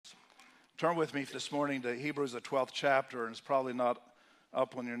Turn with me this morning to Hebrews, the 12th chapter, and it's probably not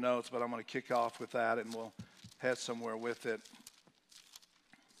up on your notes, but I'm going to kick off with that, and we'll head somewhere with it.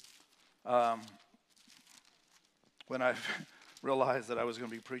 When I realized that I was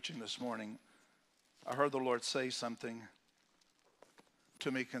going to be preaching this morning, I heard the Lord say something to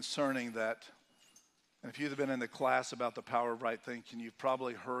me concerning that. And if you've been in the class about the power of right thinking, you've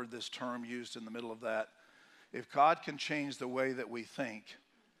probably heard this term used in the middle of that. If God can change the way that we think,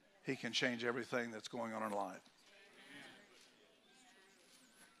 He can change everything that's going on in life.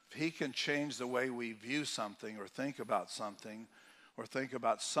 If He can change the way we view something or think about something or think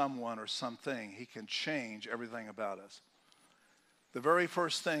about someone or something, He can change everything about us. The very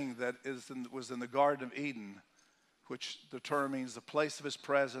first thing that was in the Garden of Eden, which the term means the place of His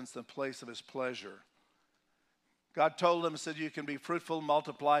presence, the place of His pleasure. God told him, said, you can be fruitful,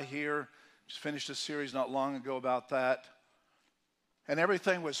 multiply here. Just finished a series not long ago about that. And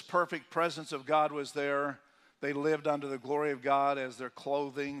everything was perfect. Presence of God was there. They lived under the glory of God as their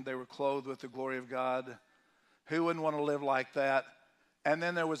clothing. They were clothed with the glory of God. Who wouldn't want to live like that? And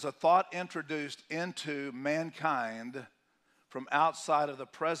then there was a thought introduced into mankind from outside of the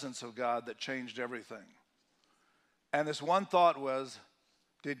presence of God that changed everything. And this one thought was,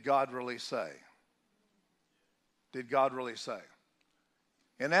 did God really say? Did God really say?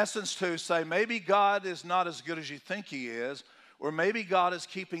 In essence, to say maybe God is not as good as you think He is, or maybe God is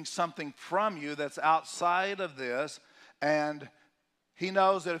keeping something from you that's outside of this, and He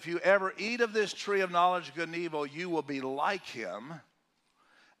knows that if you ever eat of this tree of knowledge of good and evil, you will be like Him.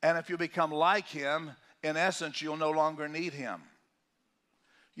 And if you become like Him, in essence, you'll no longer need Him.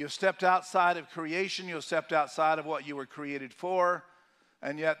 You've stepped outside of creation. You've stepped outside of what you were created for.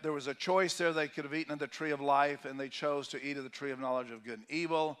 And yet there was a choice there. They could have eaten of the tree of life, and they chose to eat of the tree of knowledge of good and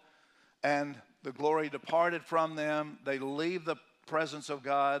evil. And the glory departed from them. They leave the presence of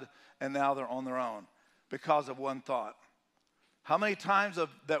God, and now they're on their own because of one thought. How many times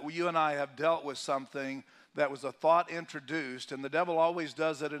that you and I have dealt with something that was a thought introduced, and the devil always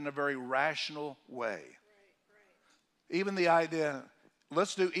does it in a very rational way. Right. Even the idea,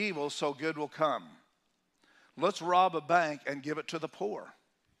 let's do evil so good will come. Let's rob a bank and give it to the poor.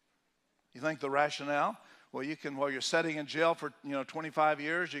 You think the rationale? Well, you can, while you're sitting in jail for 25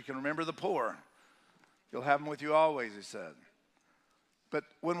 years, you can remember the poor. You'll have them with you always, he said. But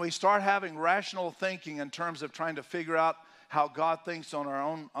when we start having rational thinking in terms of trying to figure out how God thinks on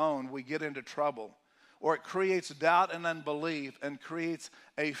our own, we get into trouble. Or it creates doubt and unbelief and creates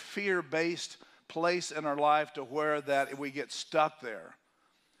a fear-based place in our life to where that we get stuck there.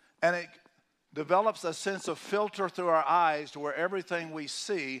 And it develops a sense of filter through our eyes to where everything we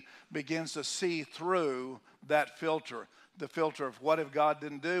see begins to see through that filter. The filter of what if God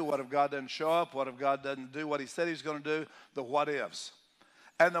didn't do, what if God didn't show up, what if God doesn't do what He said He's going to do, the what ifs.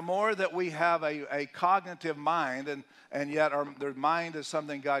 And the more that we have a cognitive mind, and yet their mind is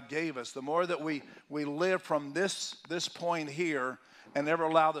something God gave us, the more that we live from this point here and never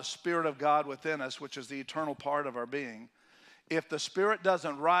allow the Spirit of God within us, which is the eternal part of our being. If the Spirit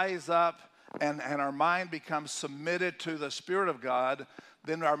doesn't rise up and our mind becomes submitted to the Spirit of God,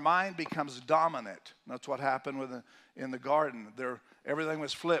 then our mind becomes dominant. That's what happened in the garden. Everything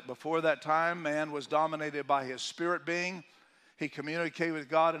was flipped. Before that time, man was dominated by his spirit being. He communicated with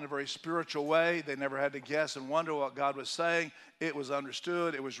God in a very spiritual way. They never had to guess and wonder what God was saying. It was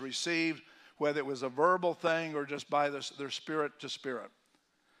understood. It was received, whether it was a verbal thing or just by their spirit to spirit.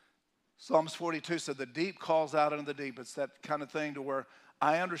 Psalms 42 said, the deep calls out into the deep. It's that kind of thing to where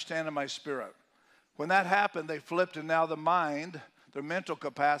I understand in my spirit. When that happened, they flipped, and now the mind, their mental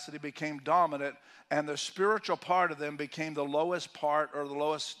capacity became dominant, and the spiritual part of them became the lowest part or the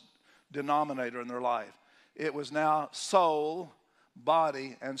lowest denominator in their life. It was now soul,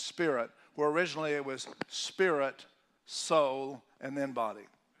 body, and spirit, where originally it was spirit, soul, and then body.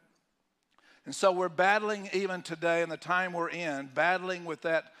 And so we're battling even today in the time we're in, battling with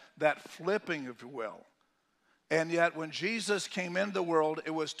that flipping, if you will. And yet when Jesus came into the world,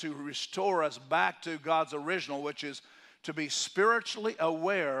 it was to restore us back to God's original, which is to be spiritually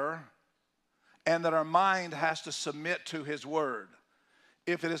aware, and that our mind has to submit to His word.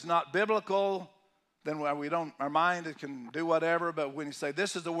 If it is not biblical, then our mind can do whatever, but when you say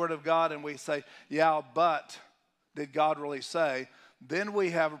this is the word of God and we say, yeah, but did God really say? Then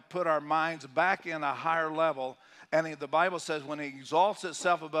we have put our minds back in a higher level, and the Bible says when it exalts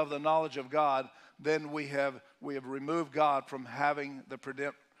itself above the knowledge of God, then we have removed God from having the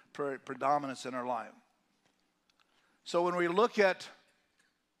predominance in our life. So when we look at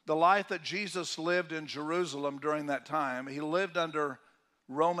the life that Jesus lived in Jerusalem during that time, He lived under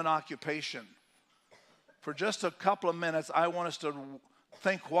Roman occupation. For just a couple of minutes, I want us to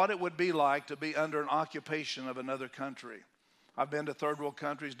think what it would be like to be under an occupation of another country. I've been to third world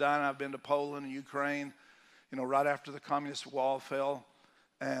countries, Diana. I've been to Poland and Ukraine, right after the communist wall fell.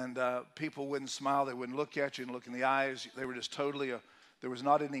 And people wouldn't smile. They wouldn't look at you and look in the eyes. They were just totally, there was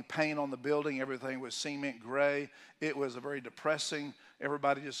not any paint on the building. Everything was cement gray. It was a very depressing.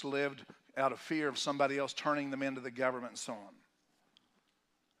 Everybody just lived out of fear of somebody else turning them into the government and so on.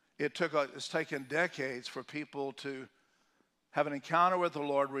 It's taken decades for people to have an encounter with the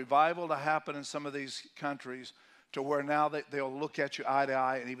Lord, revival to happen in some of these countries to where now they'll look at you eye to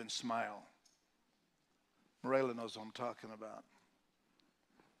eye and even smile. Morella knows what I'm talking about.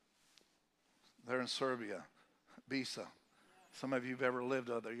 They're in Serbia, Bisa. Some of you have ever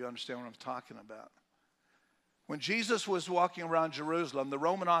lived out there, you understand what I'm talking about. When Jesus was walking around Jerusalem, the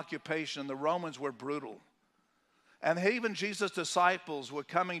Roman occupation, the Romans were brutal. And even Jesus' disciples were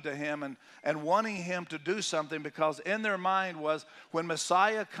coming to him and wanting him to do something because in their mind was when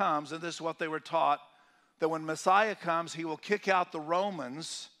Messiah comes, and this is what they were taught, that when Messiah comes, he will kick out the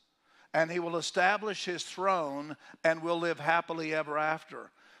Romans and he will establish his throne and we'll live happily ever after.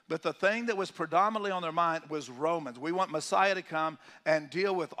 But the thing that was predominantly on their mind was Romans. We want Messiah to come and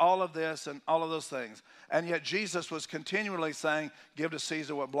deal with all of this and all of those things. And yet Jesus was continually saying, give to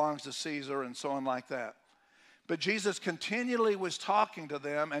Caesar what belongs to Caesar and so on like that. But Jesus continually was talking to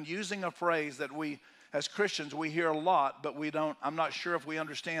them and using a phrase that we, as Christians, we hear a lot, but I'm not sure if we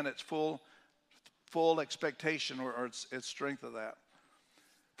understand its full expectation or its strength of that.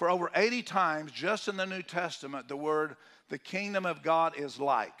 For over 80 times, just in the New Testament, the word, the kingdom of God is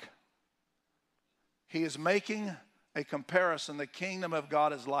like. He is making a comparison. The kingdom of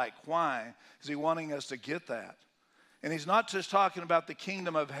God is like. Why? Is he wanting us to get that? And he's not just talking about the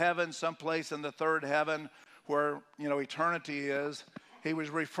kingdom of heaven, someplace in the third heaven where, eternity is. He was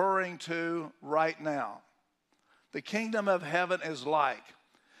referring to right now. The kingdom of heaven is like.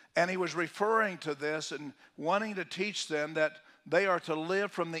 And he was referring to this and wanting to teach them that they are to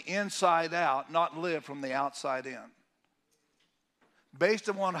live from the inside out, not live from the outside in. Based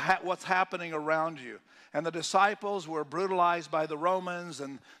on what's happening around you. And the disciples were brutalized by the Romans,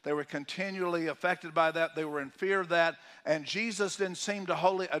 and they were continually affected by that. They were in fear of that. And Jesus didn't seem to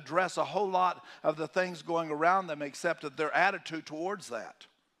wholly address a whole lot of the things going around them except their attitude towards that.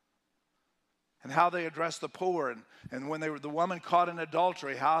 And how they addressed the poor, and when they were the woman caught in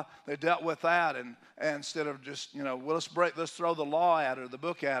adultery, how they dealt with that, and instead of just let's throw the law at her, the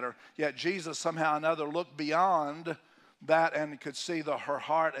book at her. Yet Jesus somehow or another looked beyond that and could see her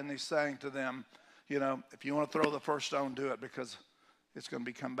heart, and he's saying to them, if you want to throw the first stone, do it because it's going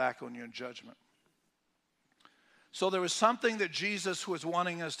to come back on you in judgment. So there was something that Jesus was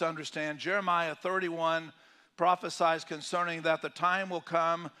wanting us to understand. Jeremiah 31 prophesies concerning that the time will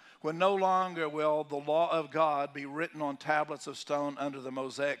come when no longer will the law of God be written on tablets of stone under the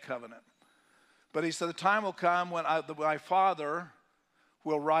Mosaic covenant. But he said the time will come when my Father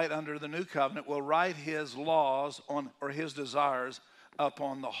will write under the new covenant, will write his laws or his desires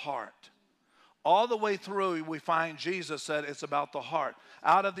upon the heart. All the way through, we find Jesus said it's about the heart.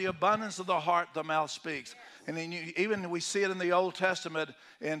 Out of the abundance of the heart, the mouth speaks. And then even we see it in the Old Testament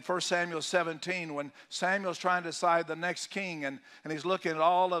in 1 Samuel 17 when Samuel's trying to decide the next king. And he's looking at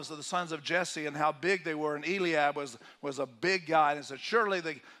all of the sons of Jesse and how big they were. And Eliab was a big guy. And he said, surely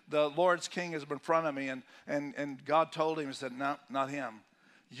the Lord's king is in front of me. And God told him, he said, no, not him.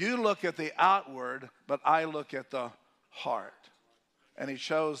 You look at the outward, but I look at the heart. And he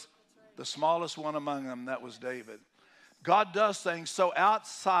chose the smallest one among them, that was David. God does things so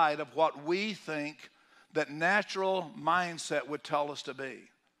outside of what we think that natural mindset would tell us to be.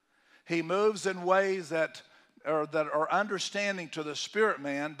 He moves in ways that are understanding to the spirit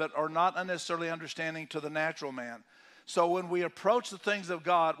man, but are not necessarily understanding to the natural man. So when we approach the things of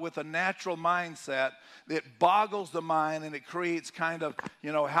God with a natural mindset, it boggles the mind and it creates kind of,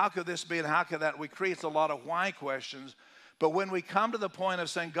 how could this be and how could that? We create a lot of why questions. But when we come to the point of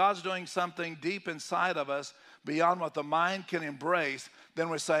saying God's doing something deep inside of us beyond what the mind can embrace,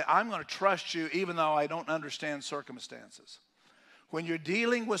 then we say, I'm going to trust you even though I don't understand circumstances. When you're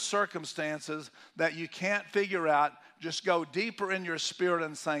dealing with circumstances that you can't figure out, just go deeper in your spirit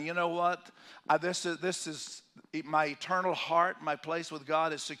and saying, you know what? This is my eternal heart, my place with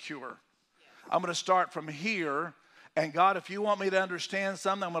God is secure. I'm going to start from here. And God, if you want me to understand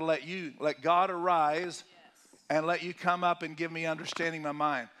something, I'm going to let God arise and let you come up and give me understanding in my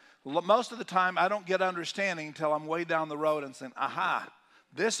mind. Most of the time, I don't get understanding until I'm way down the road and saying, aha,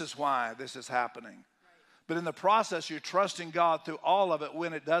 this is why this is happening. Right. But in the process, you're trusting God through all of it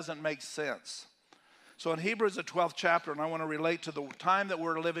when it doesn't make sense. So in Hebrews, the 12th chapter, and I want to relate to the time that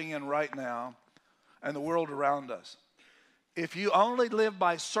we're living in right now and the world around us. If you only live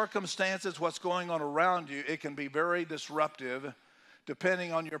by circumstances, what's going on around you, it can be very disruptive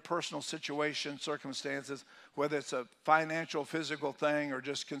depending on your personal situation, circumstances, whether it's a financial, physical thing, or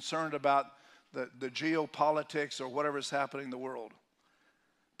just concerned about the geopolitics or whatever is happening in the world.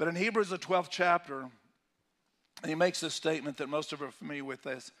 But in Hebrews, the 12th chapter, he makes this statement that most of us are familiar with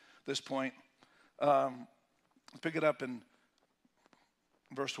this point. Pick it up in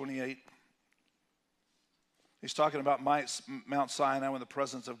verse 28. He's talking about Mount Sinai when the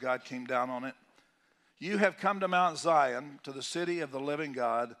presence of God came down on it. You have come to Mount Zion, to the city of the living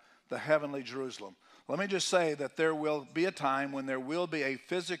God, the heavenly Jerusalem. Let me just say that there will be a time when there will be a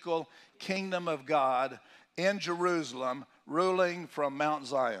physical kingdom of God in Jerusalem ruling from Mount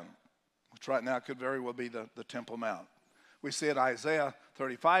Zion, which right now could very well be the Temple Mount. We see it, Isaiah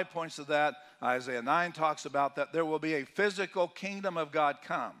 35 points to that. Isaiah 9 talks about that. There will be a physical kingdom of God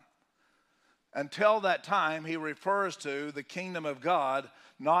come. Until that time, he refers to the kingdom of God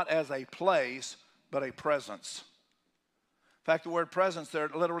not as a place, but a presence. In fact, the word presence there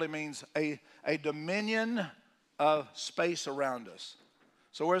literally means a dominion of space around us.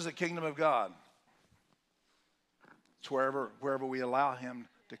 So where's the kingdom of God? It's wherever we allow him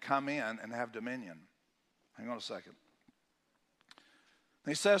to come in and have dominion. Hang on a second.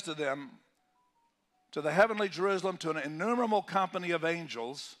 He says to them, to the heavenly Jerusalem, to an innumerable company of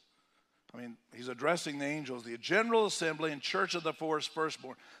angels. I mean, he's addressing the angels, the general assembly and church of the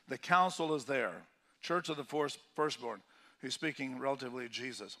firstborn. The council is there. Church of the firstborn. He's speaking relatively to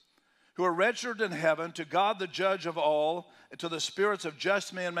Jesus. Who are registered in heaven, to God the judge of all, and to the spirits of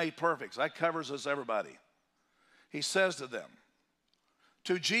just men made perfect. So that covers us, everybody. He says to them,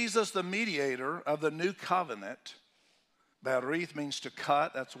 to Jesus the mediator of the new covenant. Berith means to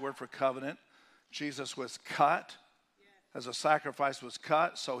cut. That's the word for covenant. Jesus was cut. As a sacrifice was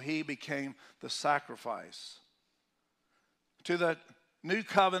cut, so he became the sacrifice. To the new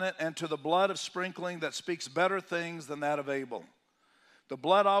covenant and to the blood of sprinkling that speaks better things than that of Abel. The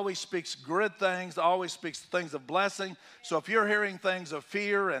blood always speaks good things, always speaks things of blessing. So if you're hearing things of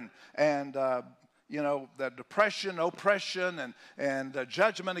fear and the depression, oppression, and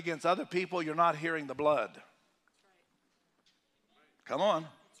judgment against other people, you're not hearing the blood. Come on.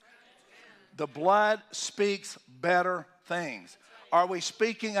 The blood speaks better things. Are we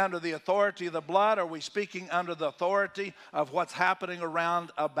speaking under the authority of the blood? Or are we speaking under the authority of what's happening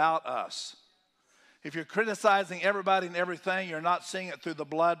around about us? If you're criticizing everybody and everything, you're not seeing it through the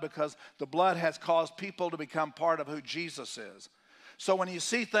blood, because the blood has caused people to become part of who Jesus is. So when you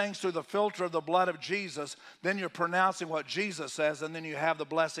see things through the filter of the blood of Jesus, then you're pronouncing what Jesus says, and then you have the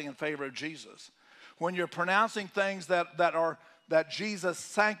blessing and favor of Jesus. When you're pronouncing things that Jesus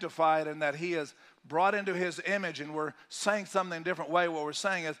sanctified and that he has brought into his image, and we're saying something a different way, what we're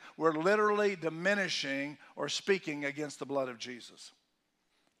saying is we're literally diminishing or speaking against the blood of Jesus.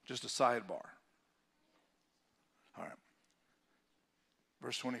 Just a sidebar. All right.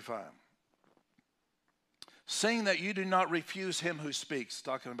 Verse 25. Seeing that you do not refuse him who speaks,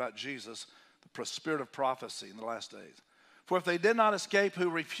 talking about Jesus, the spirit of prophecy in the last days. For if they did not escape who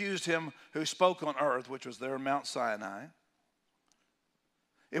refused him who spoke on earth, which was there in Mount Sinai,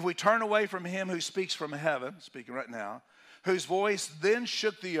 if we turn away from him who speaks from heaven, speaking right now, whose voice then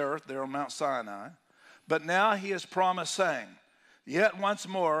shook the earth there on Mount Sinai, but now he has promised, saying, yet once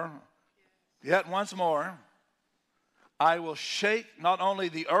more, I will shake not only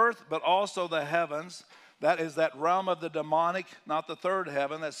the earth, but also the heavens. That is that realm of the demonic, not the third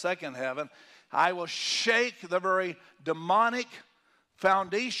heaven, that second heaven. I will shake the very demonic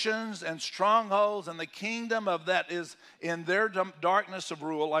foundations and strongholds and the kingdom of that is in their darkness of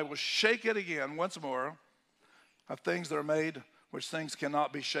rule. I will shake it again once more of things that are made, which things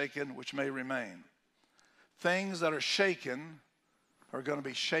cannot be shaken, which may remain. Things that are shaken are going to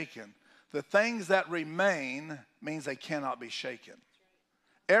be shaken. The things that remain means they cannot be shaken.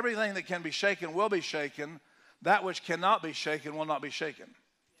 Everything that can be shaken will be shaken. That which cannot be shaken will not be shaken.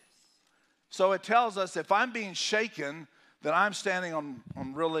 So it tells us if I'm being shaken, then I'm standing on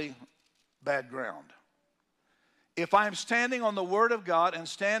really bad ground. If I'm standing on the Word of God and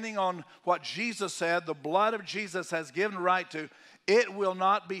standing on what Jesus said, the blood of Jesus has given right to, it will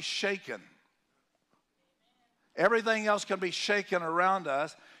not be shaken. Everything else can be shaken around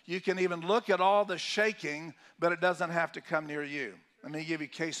us. You can even look at all the shaking, but it doesn't have to come near you. Let me give you a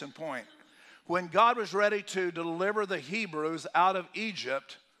case in point. When God was ready to deliver the Hebrews out of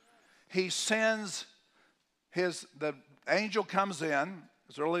Egypt, he sends the angel comes in.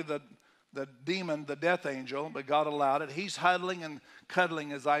 It's really the demon, the death angel, but God allowed it. He's huddling and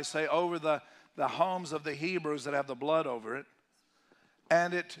cuddling, as I say, over the homes of the Hebrews that have the blood over it.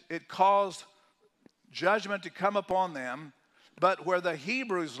 And it caused judgment to come upon them. But where the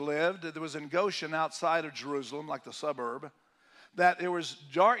Hebrews lived, it was in Goshen outside of Jerusalem, like the suburb, that there was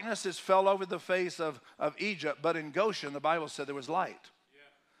darkness that fell over the face of Egypt. But in Goshen, the Bible said there was light.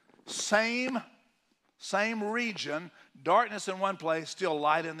 Yeah. Same region, darkness in one place, still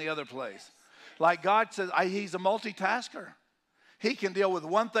light in the other place. Like God says, he's a multitasker. He can deal with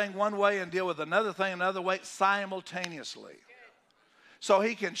one thing one way and deal with another thing another way simultaneously. So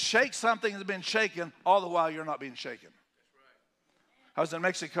he can shake something that's been shaken all the while you're not being shaken. I was in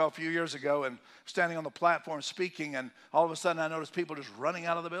Mexico a few years ago and standing on the platform speaking, and all of a sudden I noticed people just running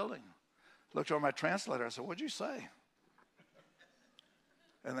out of the building. Looked over my translator. I said, "What'd you say?"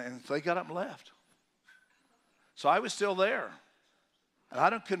 And they got up and left. So I was still there. And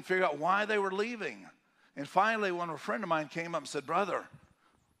I couldn't figure out why they were leaving. And finally, when a friend of mine came up and said, "Brother,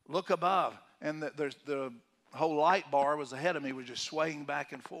 look above." And the whole light bar was ahead of me, was just swaying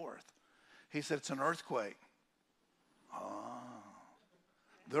back and forth. He said, "It's an earthquake." Oh.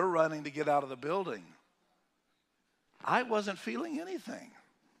 They're running to get out of the building. I wasn't feeling anything.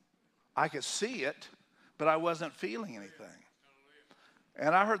 I could see it, but I wasn't feeling anything.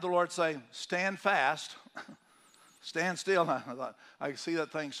 And I heard the Lord say, "Stand fast." Stand still. I thought, I could see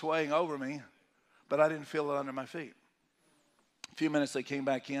that thing swaying over me, but I didn't feel it under my feet. A few minutes they came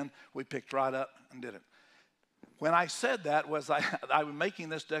back in. We picked right up and did it. When I said that, I was making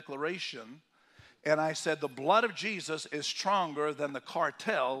this declaration, and I said the blood of Jesus is stronger than the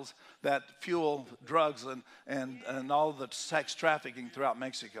cartels that fuel drugs and all the sex trafficking throughout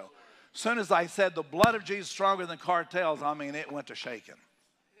Mexico. As soon as I said the blood of Jesus is stronger than cartels, I mean, it went to shaking.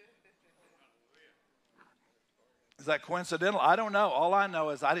 Is that coincidental? I don't know. All I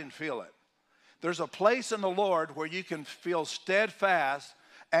know is I didn't feel it. There's a place in the Lord where you can feel steadfast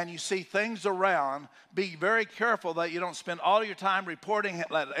and you see things around. Be very careful that you don't spend all your time reporting,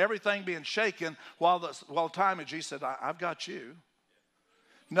 let everything being shaken while time is. Jesus said, "I've got you."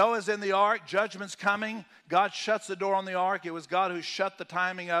 Noah's in the ark. Judgment's coming. God shuts the door on the ark. It was God who shut the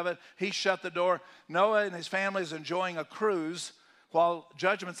timing of it. He shut the door. Noah and his family is enjoying a cruise while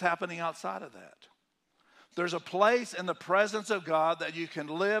judgment's happening outside of that. There's a place in the presence of God that you can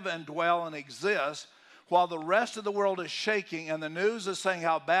live and dwell and exist while the rest of the world is shaking and the news is saying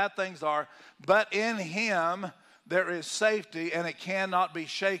how bad things are. But in Him there is safety, and it cannot be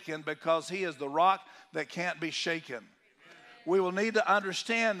shaken because He is the rock that can't be shaken. We will need to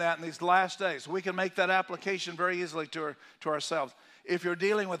understand that in these last days. We can make that application very easily to ourselves. If you're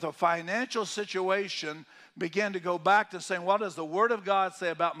dealing with a financial situation, begin to go back to saying, what does the Word of God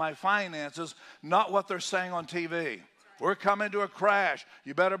say about my finances, not what they're saying on TV. We're coming to a crash.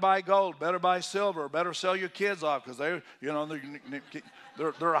 You better buy gold, better buy silver, better sell your kids off because they're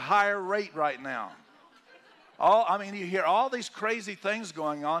a higher rate right now. You hear all these crazy things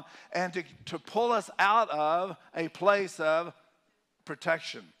going on, and to pull us out of a place of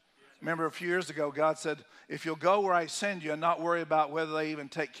protection. Remember a few years ago, God said, if you'll go where I send you and not worry about whether they even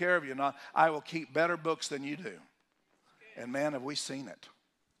take care of you or not, I will keep better books than you do. And man, have we seen it.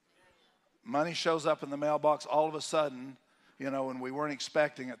 Money shows up in the mailbox all of a sudden, when we weren't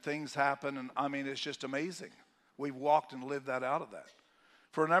expecting it. Things happen, and it's just amazing. We've walked and lived that out of that.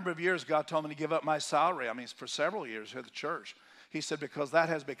 For a number of years, God told me to give up my salary. For several years here at the church. He said, because that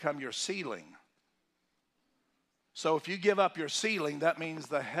has become your ceiling. So if you give up your ceiling, that means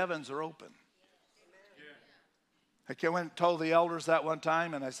the heavens are open. I went and told the elders that one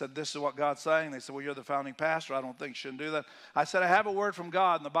time, and I said, this is what God's saying. They said, well, you're the founding pastor. I don't think you shouldn't do that. I said, I have a word from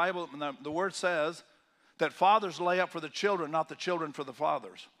God, and the Bible, the word says that fathers lay up for the children, not the children for the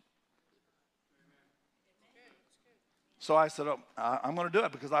fathers. So I said, I'm going to do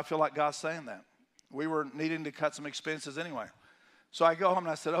it because I feel like God's saying that. We were needing to cut some expenses anyway. So I go home and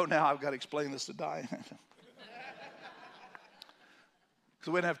I said, now I've got to explain this to Diane.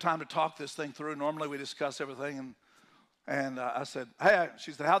 Because we didn't have time to talk this thing through. Normally we discuss everything. And I said, hey,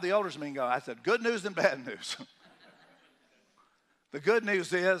 she said, how'd the elders meeting go? I said, good news and bad news. The good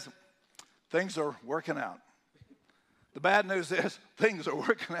news is things are working out. The bad news is things are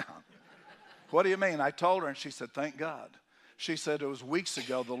working out. What do you mean? I told her, and she said, thank God. She said, it was weeks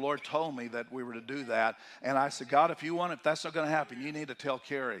ago the Lord told me that we were to do that. And I said, God, if that's not going to happen, you need to tell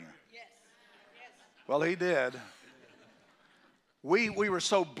Carrie. Yes. Well, He did. We were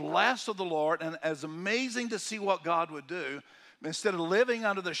so blessed of the Lord, and as amazing to see what God would do. Instead of living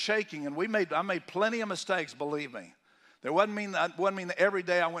under the shaking, and I made plenty of mistakes, believe me. There wasn't mean that every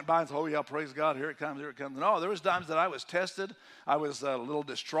day I went by and said, oh yeah, praise God, here it comes, here it comes. No, there was times that I was tested. I was a little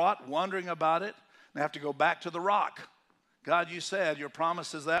distraught, wondering about it, and I have to go back to the rock. God, you said your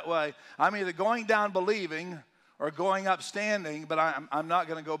promise is that way. I'm either going down believing or going up standing, but I'm not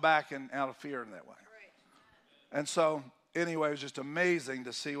going to go back out of fear in that way. And so anyway, it was just amazing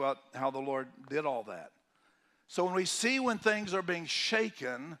to see how the Lord did all that. So when we see when things are being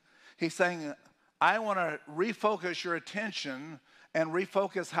shaken, he's saying, I want to refocus your attention and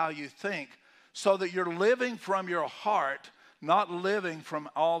refocus how you think so that you're living from your heart, not living from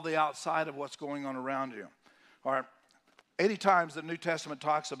all the outside of what's going on around you. All right. 80 times the New Testament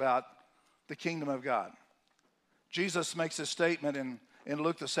talks about the kingdom of God. Jesus makes a statement in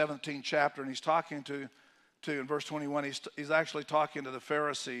Luke the 17th chapter, and he's talking to in verse 21, he's actually talking to the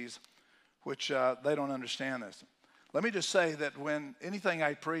Pharisees, which they don't understand this. Let me just say that when anything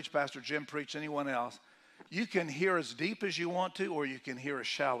I preach, Pastor Jim preached, anyone else, you can hear as deep as you want to, or you can hear as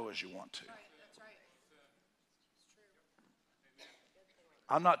shallow as you want to. That's right. It's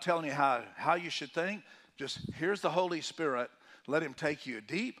true. I'm not telling you how you should think. Just here's the Holy Spirit. Let him take you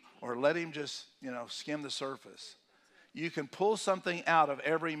deep, or let him just, skim the surface. You can pull something out of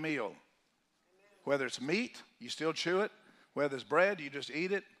every meal. Whether it's meat, you still chew it. Whether it's bread, you just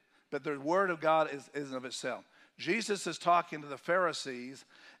eat it. But the word of God isn't of itself. Jesus is talking to the Pharisees,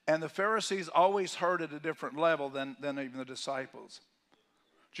 and the Pharisees always heard at a different level than even the disciples.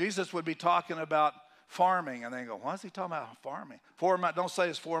 Jesus would be talking about farming, and they go, why is he talking about farming? 4 months, don't say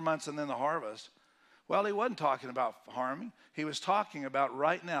it's 4 months and then the harvest. Well, he wasn't talking about farming. He was talking about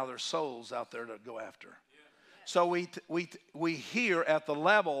right now there's souls out there to go after. So we hear at the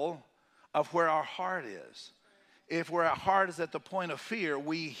level of where our heart is. If where our heart is at the point of fear,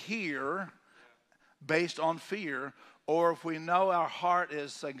 we hear based on fear. Or if we know our heart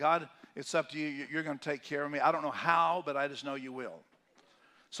is saying, God, it's up to you. You're going to take care of me. I don't know how, but I just know you will.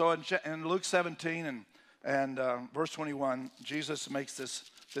 So in Luke 17 and verse 21, Jesus makes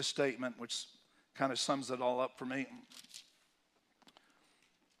this statement, which kind of sums it all up for me.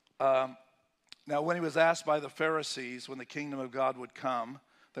 Now, when he was asked by the Pharisees when the kingdom of God would come,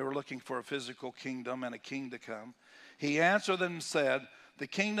 they were looking for a physical kingdom and a king to come. He answered them and said, the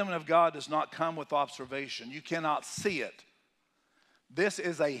kingdom of God does not come with observation. You cannot see it. This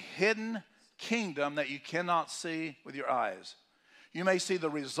is a hidden kingdom that you cannot see with your eyes. You may see the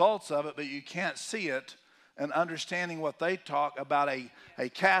results of it, but you can't see it, and understanding what they talk about a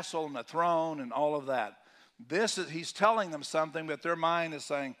castle and a throne and all of that. He's telling them something, but their mind is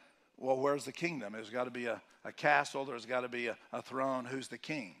saying, well, where's the kingdom? There's got to be a castle. There's got to be a throne. Who's the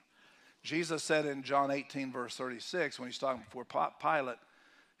king? Jesus said in John 18, verse 36, when he's talking before Pilate,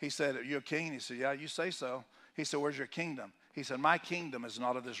 he said, are you a king? He said, yeah, you say so. He said, where's your kingdom? He said, my kingdom is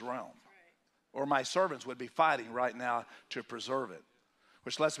not of this realm. Or my servants would be fighting right now to preserve it.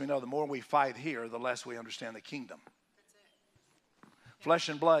 Which lets me know the more we fight here, the less we understand the kingdom. Flesh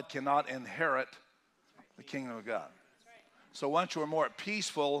and blood cannot inherit the kingdom of God. So once we're more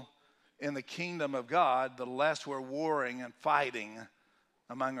peaceful in the kingdom of God, the less we're warring and fighting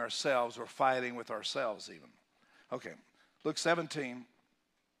among ourselves, or fighting with ourselves even. Okay, Luke 17.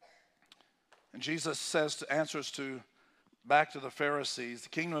 And Jesus answers back to the Pharisees, the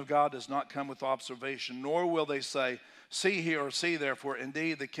kingdom of God does not come with observation, nor will they say, see here or see there, for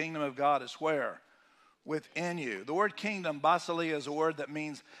indeed the kingdom of God is where? Within you. The word kingdom, basileia, is a word that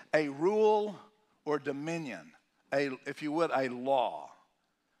means a rule or dominion, if you would, a law.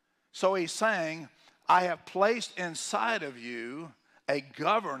 So he's saying, I have placed inside of you a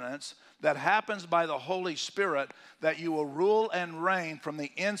governance that happens by the Holy Spirit, that you will rule and reign from the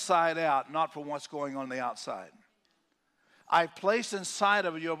inside out, not from what's going on the outside. I've placed inside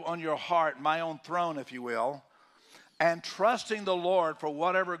of you, on your heart, my own throne, if you will, and trusting the Lord for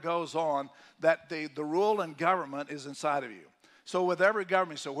whatever goes on, that the rule and government is inside of you. So with every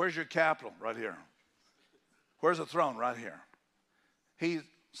government, so where's your capital? Right here. Where's the throne? Right here.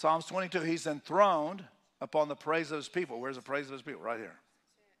 Psalms 22, he's enthroned upon the praise of his people. Where's the praise of his people? Right here.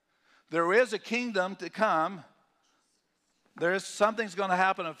 There is a kingdom to come. Something's going to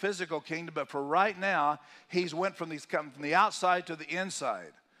happen in a physical kingdom, but for right now, he's went from the outside to the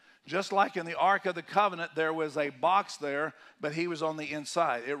inside. Just like in the Ark of the Covenant, there was a box there, but he was on the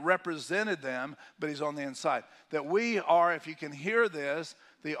inside. It represented them, but he's on the inside. That we are, if you can hear this,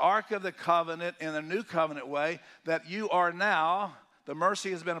 the Ark of the Covenant in a new covenant way, that you are now, the mercy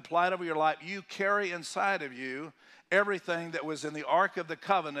has been applied over your life. You carry inside of you everything that was in the Ark of the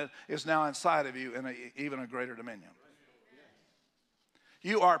Covenant is now inside of you in even a greater dominion.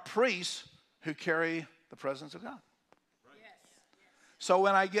 You are priests who carry the presence of God. So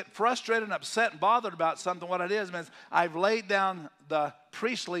when I get frustrated and upset and bothered about something, what it is means I've laid down the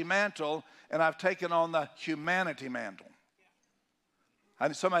priestly mantle and I've taken on the humanity mantle.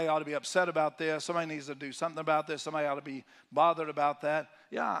 And somebody ought to be upset about this. Somebody needs to do something about this. Somebody ought to be bothered about that.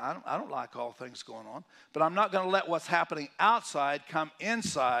 Yeah, I don't like all things going on. But I'm not going to let what's happening outside come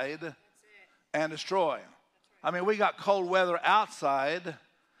inside and destroy. I mean, we got cold weather outside,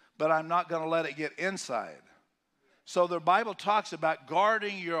 but I'm not going to let it get inside. So the Bible talks about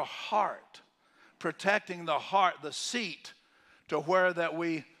guarding your heart, protecting the heart, the seat, to where that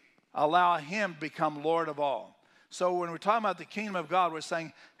we allow him to become Lord of all. So when we're talking about the kingdom of God, we're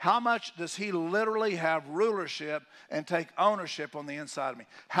saying, how much does he literally have rulership and take ownership on the inside of me?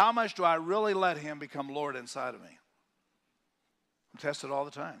 How much do I really let him become Lord inside of me? I'm tested all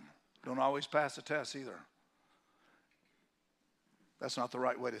the time. Don't always pass the test either. That's not the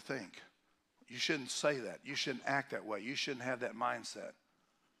right way to think. You shouldn't say that. You shouldn't act that way. You shouldn't have that mindset.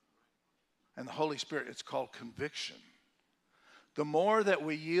 And the Holy Spirit, it's called conviction. The more that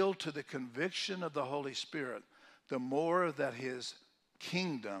we yield to the conviction of the Holy Spirit, the more that his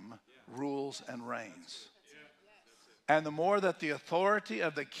kingdom rules and reigns. And the more that the authority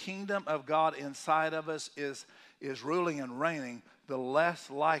of the kingdom of God inside of us is ruling and reigning, the less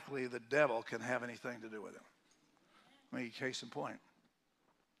likely the devil can have anything to do with it. Let me give you a case in point.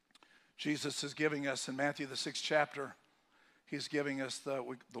 Jesus is giving us in Matthew the 6th chapter, he's giving us the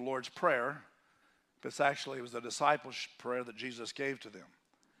Lord's Prayer. But it was the disciples' prayer that Jesus gave to them.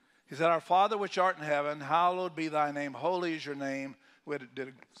 He said, "Our Father which art in heaven, hallowed be thy name. Holy is your name." We did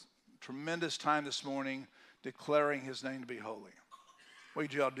a tremendous time this morning declaring his name to be holy. We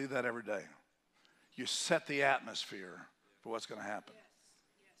ought to do that every day. You set the atmosphere for what's going to happen.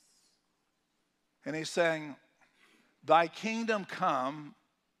 And he's saying, thy kingdom come,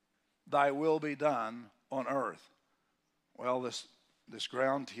 thy will be done on earth. Well, this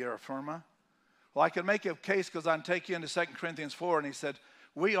ground, terra firma. Well, I can make a case because I can take you into 2 Corinthians 4, and he said,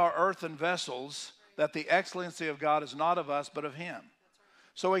 we are earthen vessels, that the excellency of God is not of us, but of him.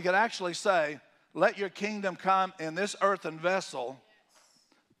 So we could actually say, let your kingdom come in this earthen vessel,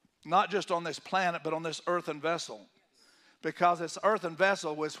 not just on this planet, but on this earthen vessel. Because this earthen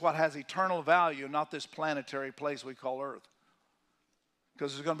vessel is what has eternal value, not this planetary place we call earth.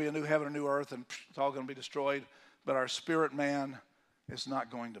 Because there's going to be a new heaven, a new earth, and it's all going to be destroyed. But our spirit man is not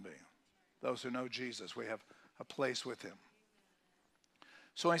going to be. Those who know Jesus, we have a place with him.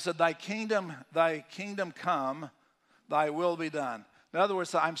 So he said, thy kingdom come, thy will be done. In other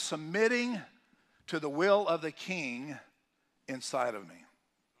words, I'm submitting to the will of the king inside of me.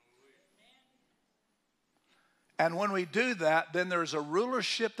 And when we do that, then there's a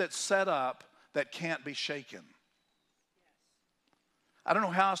rulership that's set up that can't be shaken. I don't know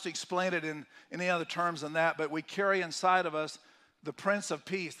how else to explain it in any other terms than that, but we carry inside of us the Prince of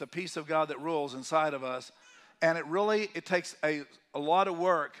Peace, the peace of God that rules inside of us. And it takes a lot of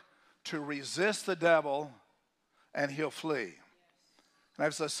work to resist the devil, and he'll flee. And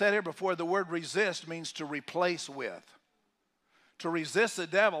as I said here before, the word resist means to replace with. To resist the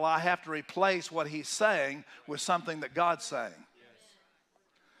devil, I have to replace what he's saying with something that God's saying.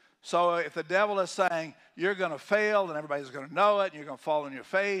 So if the devil is saying, you're going to fail, and everybody's going to know it, and you're going to fall on your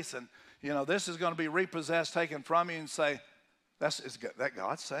face, and this is going to be repossessed, taken from you, and say, is that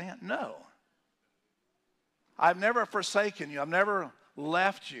God saying it? No. I've never forsaken you. I've never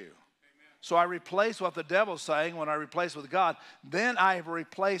left you. Amen. So I replace what the devil's saying when I replace with God. Then I've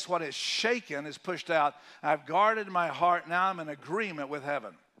replaced what is shaken, is pushed out. I've guarded my heart. Now I'm in agreement with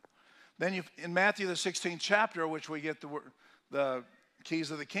heaven. Then in Matthew the 16th chapter, which we get the keys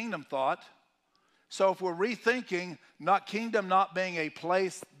of the kingdom thought. So if we're rethinking kingdom not being a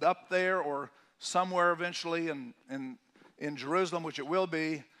place up there or somewhere eventually in Jerusalem, which it will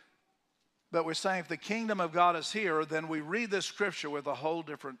be, but we're saying if the kingdom of God is here, then we read this scripture with a whole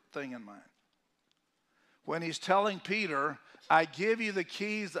different thing in mind. When he's telling Peter, I give you the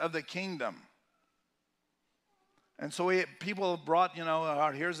keys of the kingdom. And so people brought,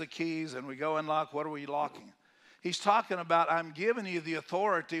 here's the keys, and we go and lock. What are we locking? He's talking about, I'm giving you the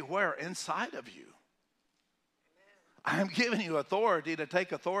authority where? Inside of you. I'm giving you authority to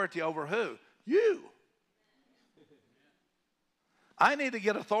take authority over who? You. I need to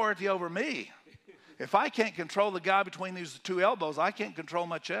get authority over me. If I can't control the guy between these two elbows, I can't control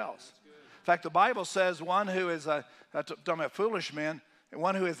much else. In fact, the Bible says one who is talking about foolish men,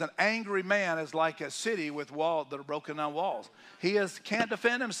 one who is an angry man is like a city with walls that are broken down walls. He can't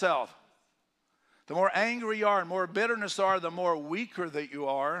defend himself. The more angry you are and more bitterness are, the more weaker that you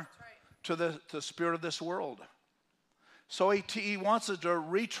are to the spirit of this world. So he wants us to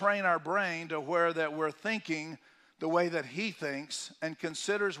retrain our brain to where that we're thinking the way that he thinks and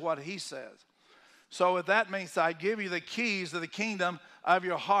considers what he says. So if that means I give you the keys to the kingdom of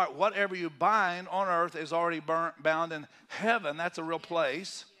your heart, whatever you bind on earth is already bound in heaven. That's a real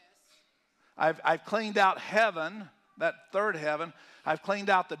place. I've cleaned out heaven, that third heaven. I've cleaned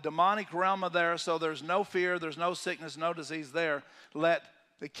out the demonic realm of there, so there's no fear, there's no sickness, no disease there. Let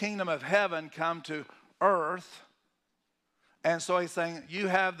the kingdom of heaven come to earth. And so he's saying you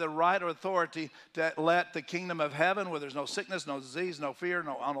have the right or authority to let the kingdom of heaven, where there's no sickness, no disease, no fear,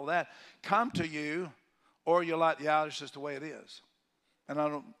 no all that, come to you, or you're like, yeah, it's just the way it is. And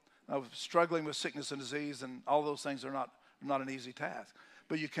I'm struggling with sickness and disease, and all those things are not an easy task.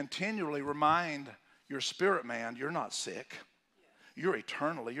 But you continually remind your spirit man, you're not sick. You're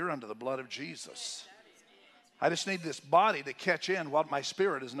eternally, you're under the blood of Jesus. I just need this body to catch in what my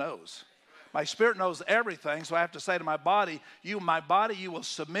spirit knows. My spirit knows everything, so I have to say to my body, you will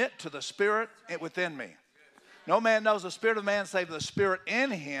submit to the spirit within me. No man knows the spirit of man save the spirit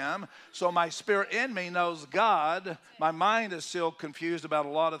in him. So my spirit in me knows God. My mind is still confused about a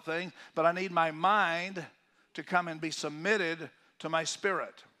lot of things, but I need my mind to come and be submitted to my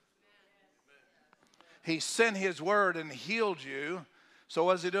spirit. He sent his word and healed you. So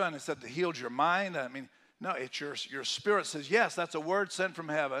what is he doing? He said, he healed your mind. I mean, no, it's your spirit says, yes, that's a word sent from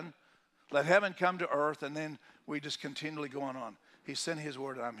heaven. Let heaven come to earth, and then we just continually go on. He sent his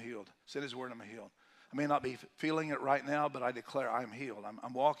word and I'm healed. Sent his word and I'm healed. I may not be feeling it right now, but I declare I'm healed.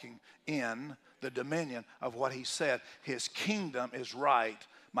 I'm walking in the dominion of what he said. His kingdom is right.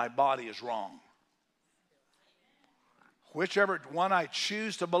 My body is wrong. Whichever one I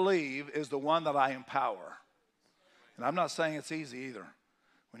choose to believe is the one that I empower. And I'm not saying it's easy either.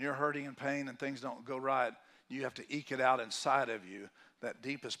 When you're hurting and pain and things don't go right, you have to eke it out inside of you, that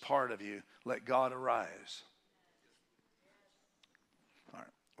deepest part of you. Let God arise. All right.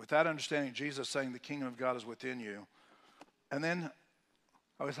 With that understanding, Jesus saying the kingdom of God is within you. And then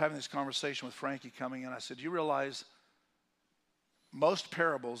I was having this conversation with Frankie coming in. I said, you realize most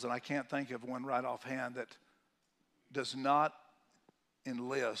parables, and I can't think of one right offhand, that does not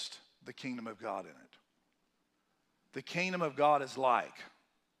enlist the kingdom of God in it. The kingdom of God is like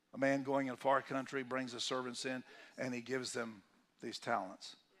a man going in a far country, brings the servants in, and he gives them these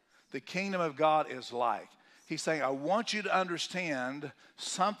talents. The kingdom of God is like. He's saying, I want you to understand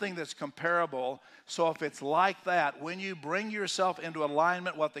something that's comparable. So if it's like that, when you bring yourself into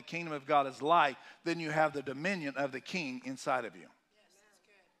alignment what the kingdom of God is like, then you have the dominion of the king inside of you.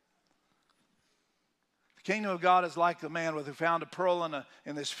 The kingdom of God is like the man who found a pearl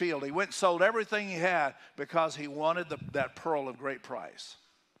in this field. He went and sold everything he had because he wanted that pearl of great price.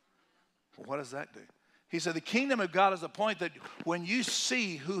 Well, what does that do? He said the kingdom of God is the point that when you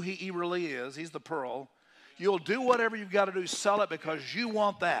see who he really is, he's the pearl, you'll do whatever you've got to do, sell it because you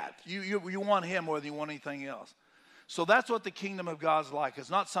want that. You want him more than you want anything else. So that's what the kingdom of God's like.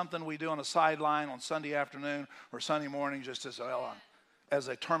 It's not something we do on a sideline on Sunday afternoon or Sunday morning just as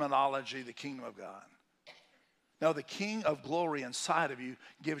a terminology, the kingdom of God. Now, the King of glory inside of you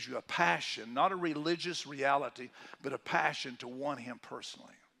gives you a passion, not a religious reality, but a passion to want him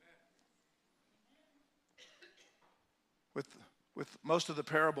personally. With most of the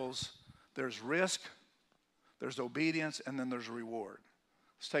parables, there's risk, there's obedience, and then there's reward.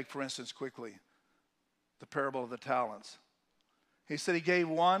 Let's take, for instance, quickly, the parable of the talents. He said he gave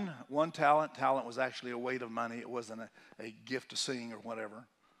one talent. Talent was actually a weight of money. It wasn't a gift to sing or whatever.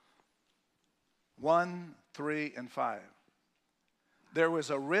 1, 3, and 5. There was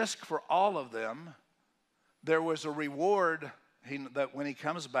a risk for all of them. There was a reward that when he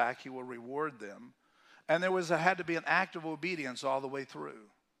comes back, he will reward them. And there had to be an act of obedience all the way through.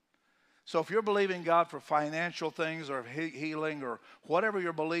 So if you're believing God for financial things or healing or whatever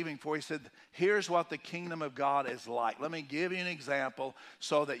you're believing for, he said, here's what the kingdom of God is like. Let me give you an example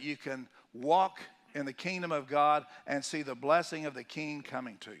so that you can walk in the kingdom of God and see the blessing of the king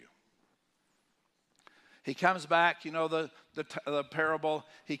coming to you. He comes back, you know the parable.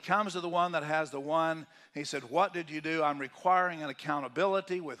 He comes to the one that has the one. He said, what did you do? I'm requiring an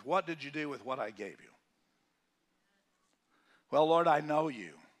accountability with what did you do with what I gave you? Well, Lord, I know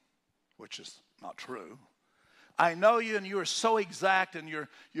you, which is not true. I know you, and you are so exact, and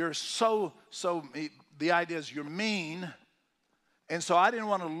you're so, the idea is you're mean. And so I didn't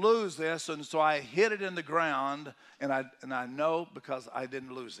want to lose this, and so I hid it in the ground, and I know because I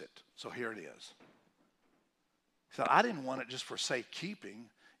didn't lose it. So here it is. He said, I didn't want it just for safekeeping.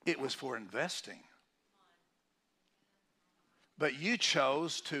 It was for investing. But you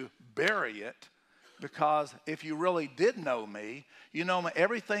chose to bury it because if you really did know me, you know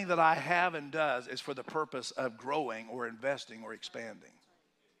everything that I have and does is for the purpose of growing or investing or expanding.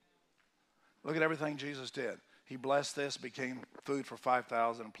 Look at everything Jesus did. He blessed this, became food for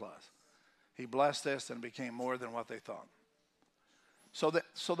 5,000 plus. He blessed this and became more than what they thought. So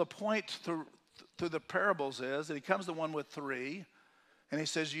the point through the parables is that he comes to one with 3, and he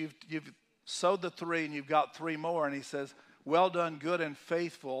says, you've sowed the 3 and you've got 3 more. And he says, well done, good and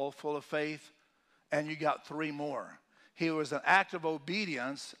faithful, full of faith, and you got 3 more. he was an act of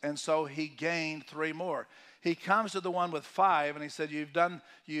obedience, and so he gained 3 more. He comes to the one with 5, and he said, you've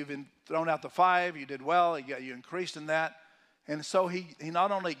thrown out the 5, you did well, you increased in that. And so he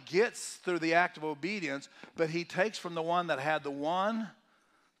not only gets through the act of obedience, but he takes from the one that had the 1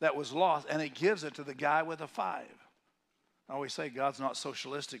 that was lost, and he gives it to the guy with a 5. I always say God's not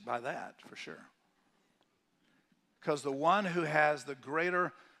socialistic by that, for sure. Because the one who has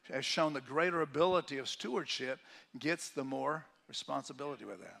shown the greater ability of stewardship gets the more responsibility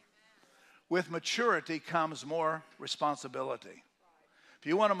with that. With maturity comes more responsibility. If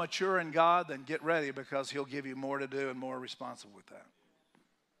you want to mature in God, then get ready, because he'll give you more to do and more responsible with that.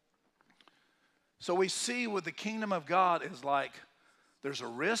 So we see with the kingdom of God is like there's a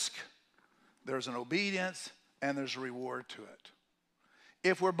risk, there's an obedience, and there's a reward to it.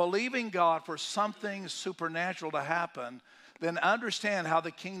 If we're believing God for something supernatural to happen, then understand how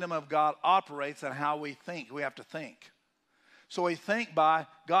the kingdom of God operates and how we think. We have to think. So we think by,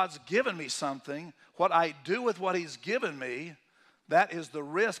 God's given me something. What I do with what he's given me, that is the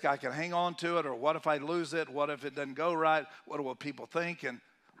risk. I can hang on to it, or what if I lose it? What if it doesn't go right? What will people think? And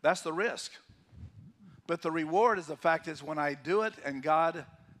that's the risk. But the reward is the fact is when I do it and God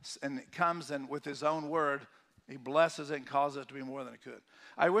it comes and with his own word, he blesses it and causes it to be more than it could.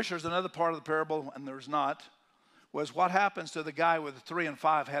 I wish there's another part of the parable, and there's not, was what happens to the guy with the 3 and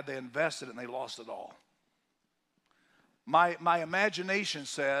 5 had they invested it and they lost it all. My imagination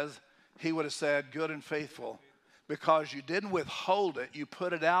says he would have said, good and faithful, because you didn't withhold it. You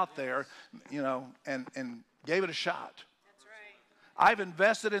put it out there, and gave it a shot. That's right. I've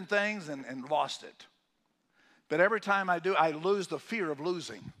invested in things and lost it. But every time I do, I lose the fear of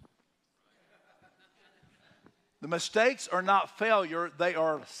losing. The mistakes are not failure. They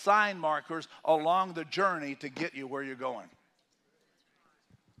are sign markers along the journey to get you where you're going.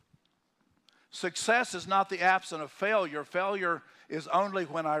 Success is not the absence of failure. Failure is only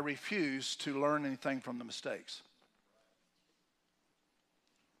when I refuse to learn anything from the mistakes.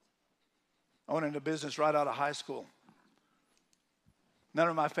 I went into business right out of high school. None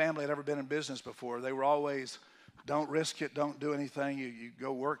of my family had ever been in business before. They were always, don't risk it, don't do anything. You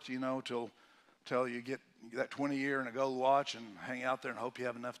go work, till you get that 20-year and a gold watch and hang out there and hope you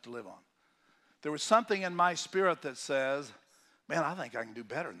have enough to live on. There was something in my spirit that says, man, I think I can do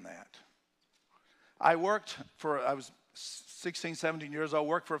better than that. I was 16, 17 years old,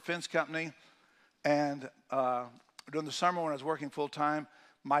 worked for a fence company, and during the summer when I was working full time,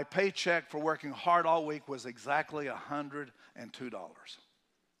 my paycheck for working hard all week was exactly $102.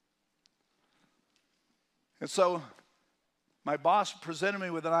 And so my boss presented me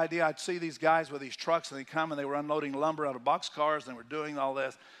with an idea. I'd see these guys with these trucks, and they'd come and they were unloading lumber out of boxcars, and they were doing all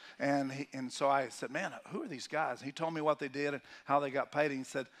this. And so I said, man, who are these guys? And he told me what they did and how they got paid. And he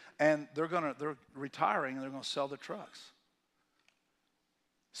said, and they're retiring and they're going to sell their trucks.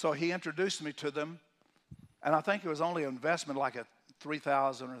 So he introduced me to them, and I think it was only an investment like a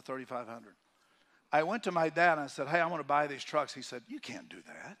 $3,000 or $3,500. I went to my dad and I said, hey, I want to buy these trucks. He said, you can't do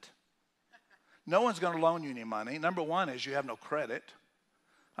that. No one's going to loan you any money. Number one is you have no credit.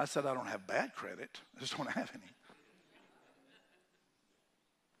 I said, I don't have bad credit. I just don't have any.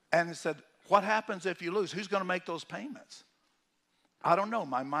 And he said, what happens if you lose? Who's going to make those payments? I don't know.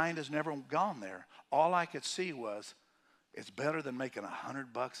 My mind has never gone there. All I could see was it's better than making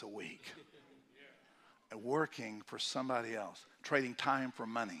 $100 a week and working for somebody else, trading time for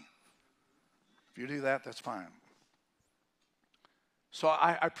money. If you do that, that's fine. So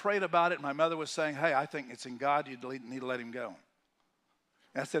I prayed about it. My mother was saying, hey, I think it's in God. You need to let him go.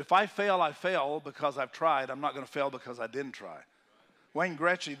 And I said, if I fail because I've tried. I'm not going to fail because I didn't try. Wayne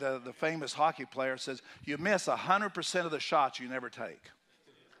Gretzky, the famous hockey player, says, you miss 100% of the shots you never take.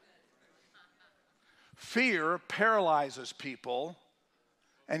 Fear paralyzes people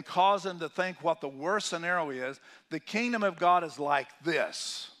and causes them to think what the worst scenario is. The kingdom of God is like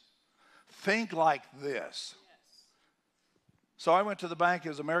this. Think like this. So I went to the bank. It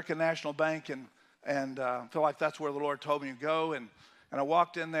was American National Bank, and I feel like that's where the Lord told me to go. And I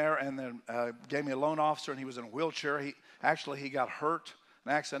walked in there, and then gave me a loan officer, and he was in a wheelchair. He got hurt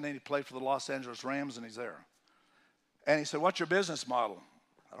in an accident, and he played for the Los Angeles Rams, and he's there. And he said, what's your business model?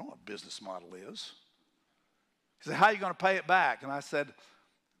 I don't know what a business model is. He said, how are you going to pay it back? And I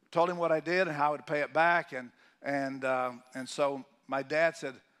told him what I did and how I would pay it back. And so my dad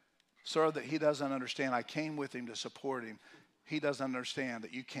said, sir, that he doesn't understand. I came with him to support him. He doesn't understand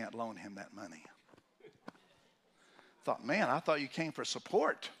that you can't loan him that money. I thought, man, I thought you came for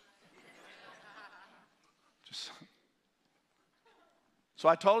support. So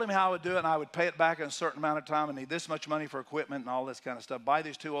I told him how I would do it, and I would pay it back in a certain amount of time and need this much money for equipment and all this kind of stuff. Buy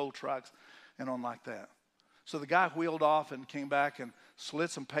these 2 old trucks and on like that. So the guy wheeled off and came back and slid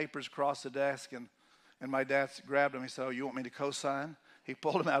some papers across the desk, and my dad grabbed him. He said, "Oh, you want me to co-sign?" He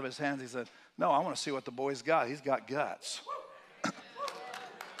pulled them out of his hands. He said, "No, I want to see what the boy's got. He's got guts."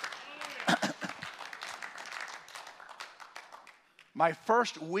 My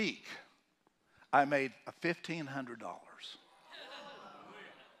first week, I made $1,500.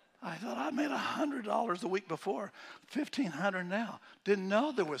 I thought I made $100 the week before, $1,500 now. Didn't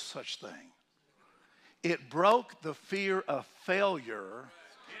know there was such thing. It broke the fear of failure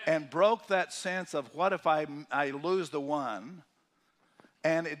and broke that sense of what if I lose the one.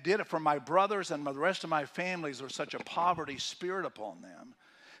 And it did it for my brothers and the rest of my families. There was such a poverty spirit upon them.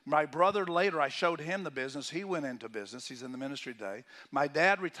 My brother, later, I showed him the business. He went into business. He's in the ministry today. My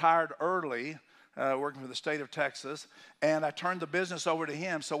dad retired early, working for the state of Texas, and I turned the business over to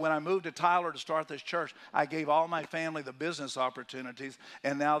him. So when I moved to Tyler to start this church, I gave all my family the business opportunities,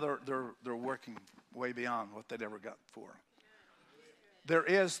 and now they're working way beyond what they'd ever got before.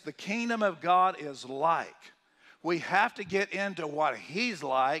 The kingdom of God is like. We have to get into what he's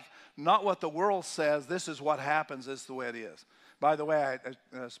like, not what the world says. This is what happens. This is the way it is. By the way,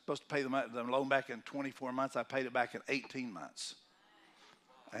 I was supposed to pay the loan back in 24 months. I paid it back in 18 months.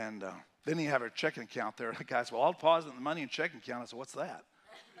 And then you have a checking account there. The guy said, "Well, I'll deposit the money in checking account." I said, "What's that?"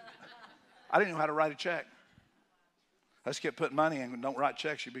 I didn't know how to write a check. I just kept putting money in. Don't write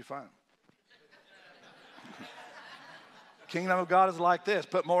checks, you'll be fine. Kingdom of God is like this.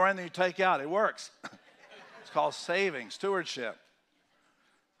 Put more in than you take out. It works. It's called saving, stewardship.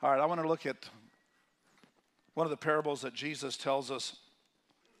 All right, I want to look at one of the parables that Jesus tells us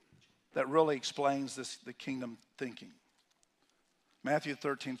that really explains the kingdom thinking. Matthew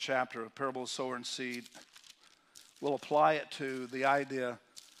 13th chapter, a parable of sower and seed. We'll apply it to the idea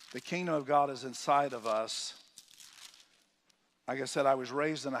the kingdom of God is inside of us. Like I said, I was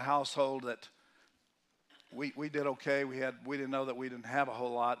raised in a household that we did okay. We didn't know that we didn't have a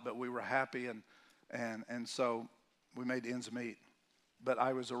whole lot, but we were happy, and so we made ends meet. But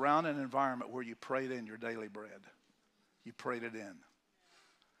I was around an environment where you prayed in your daily bread. You prayed it in.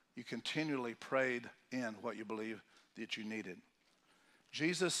 You continually prayed in what you believe that you needed.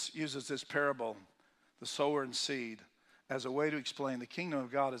 Jesus uses this parable, the sower and seed, as a way to explain the kingdom of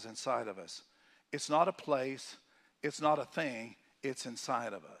God is inside of us. It's not a place. It's not a thing. It's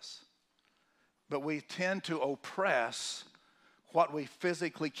inside of us. But we tend to oppress what we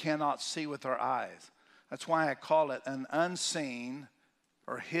physically cannot see with our eyes. That's why I call it an unseen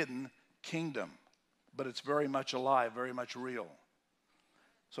or hidden kingdom. But it's very much alive, very much real.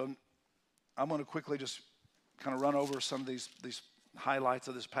 So I'm going to quickly just kind of run over some of these highlights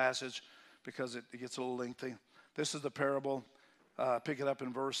of this passage because it gets a little lengthy. This is the parable. Pick it up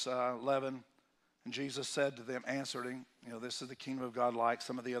in verse 11. And Jesus said to them, answering, this is the kingdom of God like.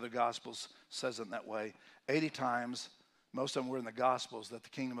 Some of the other gospels says it that way. 80 times, most of them were in the gospels, that the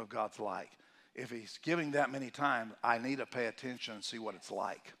kingdom of God's like. If he's giving that many times, I need to pay attention and see what it's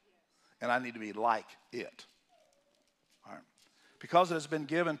like. And I need to be like it. All right. Because it has been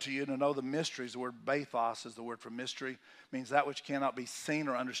given to you to know the mysteries, the word bathos is the word for mystery, means that which cannot be seen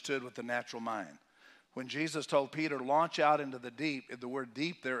or understood with the natural mind. When Jesus told Peter, launch out into the deep, the word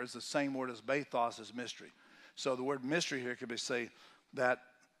deep there is the same word as bathos as mystery. So the word mystery here could be say that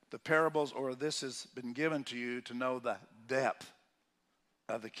the parables or this has been given to you to know the depth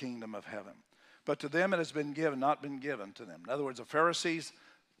of the kingdom of heaven. But to them it has been given, not been given to them. In other words, the Pharisees,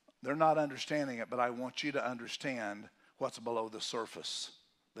 they're not understanding it, but I want you to understand what's below the surface,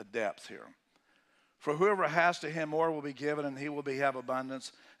 the depth here. For whoever has to him more will be given, and he will have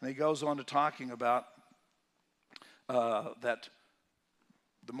abundance. And he goes on to talking about that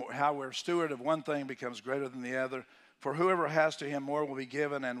how we're steward of one thing becomes greater than the other. For whoever has to him more will be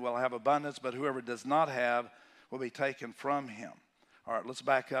given and will have abundance, but whoever does not have will be taken from him. All right, let's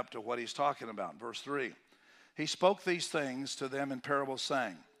back up to what he's talking about. Verse 3. He spoke these things to them in parables,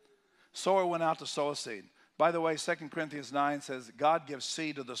 saying, sower went out to sow a seed. By the way, 2 Corinthians 9 says God gives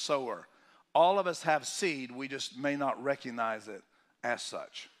seed to the sower. All of us have seed. We just may not recognize it as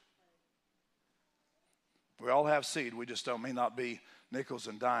such. We all have seed. We just may not be nickels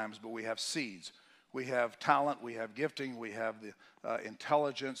and dimes, but we have seeds. We have talent. We have gifting. We have the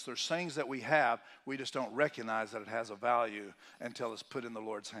intelligence. There's things that we have. We just don't recognize that it has a value until it's put in the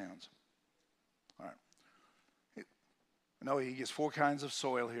Lord's hands. All right. He gives 4 kinds of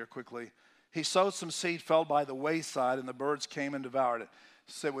soil here quickly. He sowed some seed, fell by the wayside, and the birds came and devoured it.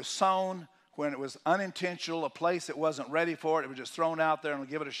 So it was sown when it was unintentional, a place that wasn't ready for it. It was just thrown out there and we'll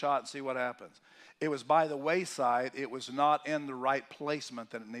give it a shot and see what happens. It was by the wayside. It was not in the right placement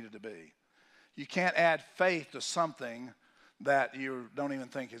that it needed to be. You can't add faith to something that you don't even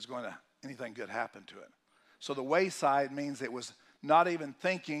think is going to anything good happen to it. So the wayside means it was not even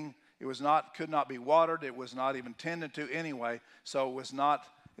thinking, could not be watered, it was not even tended to anyway. So it's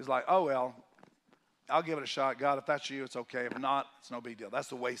like, oh well, I'll give it a shot. God, if that's you, it's okay. If not, it's no big deal. That's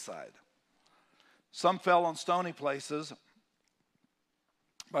the wayside. Some fell on stony places.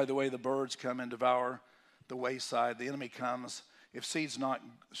 By the way, the birds come and devour the wayside. The enemy comes. If seed's not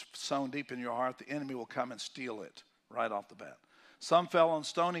sown deep in your heart, the enemy will come and steal it right off the bat. Some fell on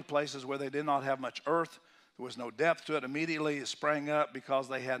stony places where they did not have much earth. There was no depth to it. Immediately it sprang up because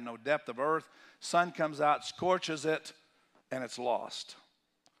they had no depth of earth. Sun comes out, scorches it, and it's lost.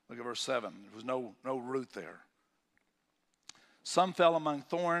 Look at verse 7. There was no root there. Some fell among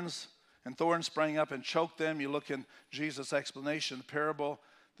thorns, and thorns sprang up and choked them. You look in Jesus' explanation, the parable,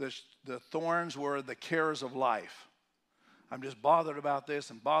 the thorns were the cares of life. I'm just bothered about this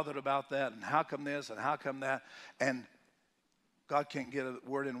and bothered about that, and how come this and how come that? And God can't get a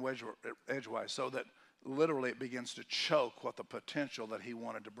word in edgewise, so that literally it begins to choke what the potential that he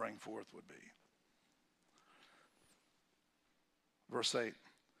wanted to bring forth would be. Verse 8.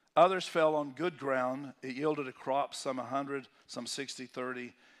 Others fell on good ground. It yielded a crop, some 100, some 60,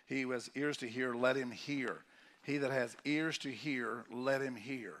 30. He who has ears to hear, let him hear. He that has ears to hear, let him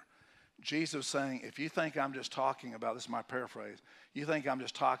hear. Jesus saying, if you think I'm just talking about, this is my paraphrase, you think I'm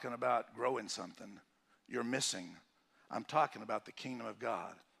just talking about growing something, you're missing. I'm talking about the kingdom of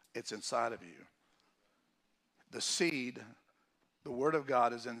God. It's inside of you. The seed, the word of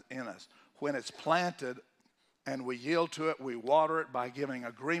God is in us. When it's planted and we yield to it, we water it by giving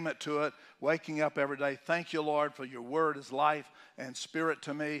agreement to it, waking up every day. Thank you, Lord, for your word is life and spirit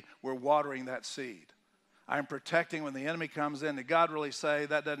to me. We're watering that seed. I'm protecting when the enemy comes in. Did God really say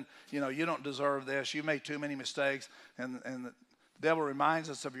that doesn't, you don't deserve this. You made too many mistakes. And the devil reminds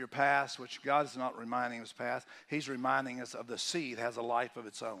us of your past, which God is not reminding us past. He's reminding us of the seed has a life of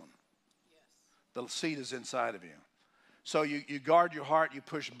its own. Yes. The seed is inside of you. So you guard your heart. You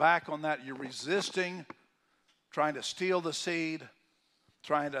push back on that. You're resisting, trying to steal the seed,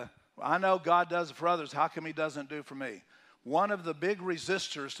 I know God does it for others. How come he doesn't do it for me? One of the big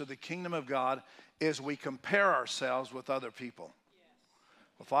resistors to the kingdom of God is we compare ourselves with other people.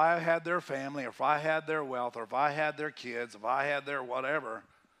 Yes. If I had their family, or if I had their wealth, or if I had their kids, if I had their whatever,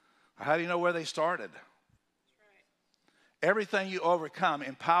 how do you know where they started? That's right. Everything you overcome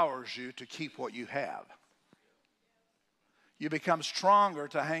empowers you to keep what you have. You become stronger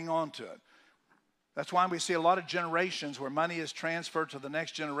to hang on to it. That's why we see a lot of generations where money is transferred to the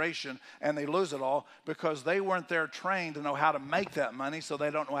next generation and they lose it all because they weren't there trained to know how to make that money, so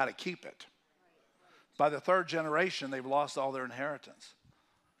they don't know how to keep it. By the third generation, they've lost all their inheritance.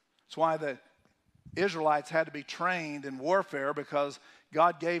 That's why the Israelites had to be trained in warfare, because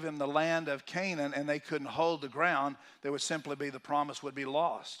God gave them the land of Canaan and they couldn't hold the ground. There would simply be the promise would be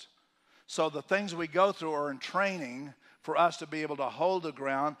lost. So the things we go through are in training for us to be able to hold the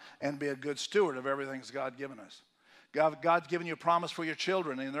ground and be a good steward of everything God's given us. God's given you a promise for your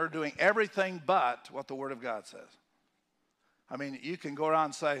children, and they're doing everything but what the Word of God says. I mean, you can go around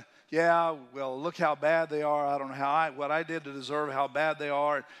and say, yeah, well, look how bad they are. I don't know what I did to deserve how bad they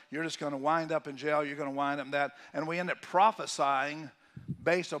are. You're just going to wind up in jail. You're going to wind up in that. And we end up prophesying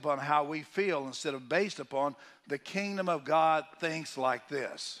based upon how we feel instead of based upon the kingdom of God thinks like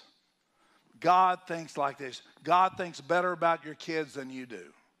this. God thinks like this. God thinks better about your kids than you do.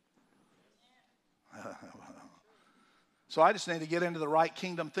 So I just need to get into the right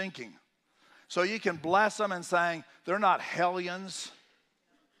kingdom thinking. So you can bless them and saying, they're not hellions.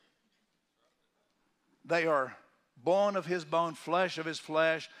 They are bone of his bone, flesh of his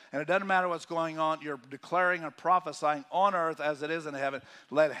flesh. And it doesn't matter what's going on. You're declaring and prophesying on earth as it is in heaven.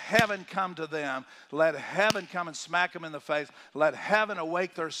 Let heaven come to them. Let heaven come and smack them in the face. Let heaven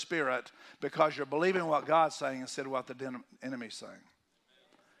awake their spirit, because you're believing what God's saying instead of what the enemy's saying.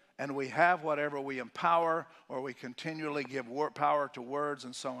 And we have whatever we empower, or we continually give power to words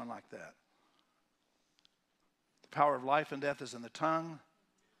and so on like that. The power of life and death is in the tongue.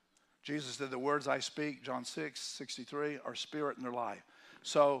 Jesus said, the words I speak, John 6:63, are spirit and they're life.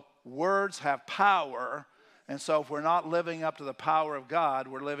 So words have power. And so if we're not living up to the power of God,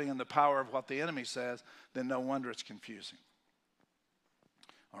 we're living in the power of what the enemy says, then no wonder it's confusing.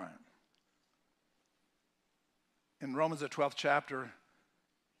 All right. In Romans, the 12th chapter,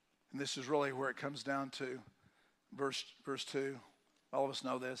 and this is really where it comes down to, verse 2, all of us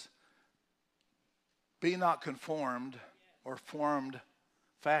know this. Be not conformed or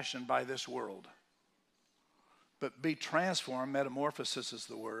fashioned by this world, but be transformed. Metamorphosis is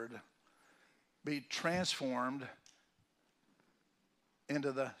the word. Be transformed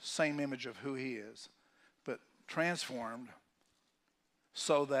into the same image of who he is, but transformed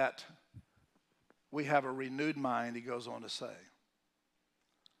so that we have a renewed mind, he goes on to say.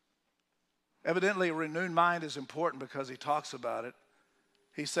 Evidently, a renewed mind is important because he talks about it.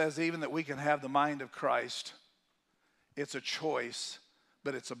 He says even that we can have the mind of Christ. It's a choice,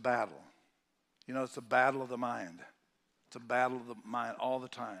 but it's a battle. You know, it's a battle of the mind. It's a battle of the mind all the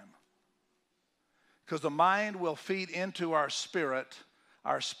time. Because the mind will feed into our spirit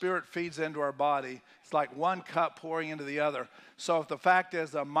feeds into our body. It's like one cup pouring into the other. So if the fact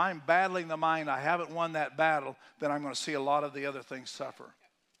is that I'm battling the mind, I haven't won that battle, then I'm going to see a lot of the other things suffer.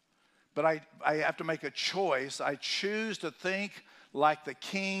 But I have to make a choice. I choose to think like the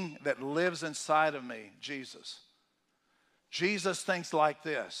King that lives inside of me, Jesus. Jesus thinks like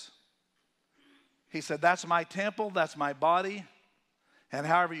this. He said, that's my temple, that's my body. And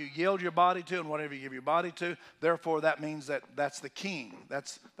however you yield your body to and whatever you give your body to, therefore that means that that's the King.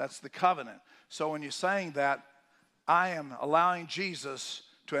 That's the covenant. So when you're saying that, I am allowing Jesus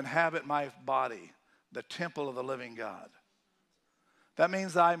to inhabit my body, the temple of the living God. That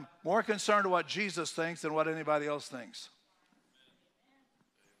means I'm more concerned with what Jesus thinks than what anybody else thinks.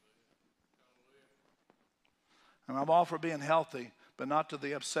 And I'm all for being healthy, but not to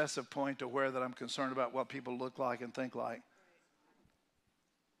the obsessive point to where that I'm concerned about what people look like and think like.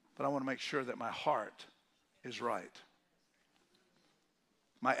 But I want to make sure that my heart is right.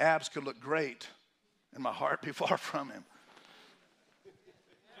 My abs could look great and my heart be far from him.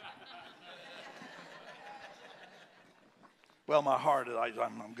 Well, my heart,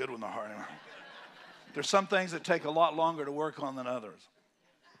 I'm good with my heart. There's some things that take a lot longer to work on than others.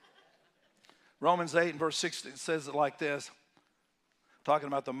 Romans 8 and verse 16 says it like this, talking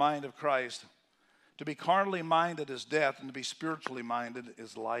about the mind of Christ. To be carnally minded is death, and to be spiritually minded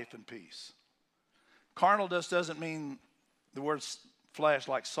is life and peace. Carnal just doesn't mean the word flesh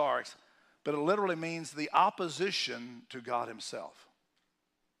like sarx, but it literally means the opposition to God himself.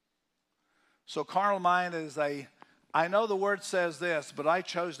 So carnal mind is I know the word says this, but I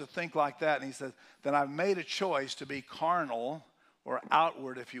chose to think like that. And he says, then I've made a choice to be carnal, or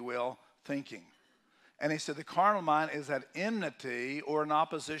outward, if you will, thinking. And he said the carnal mind is at enmity or in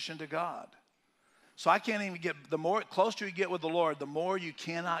opposition to God. So I can't even get, the more closer you get with the Lord, the more you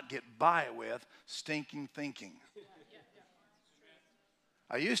cannot get by with stinking thinking.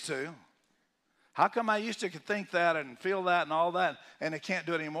 I used to. How come I used to think that and feel that and all that, and I can't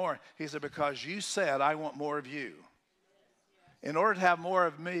do it anymore? He said, because you said, I want more of you. In order to have more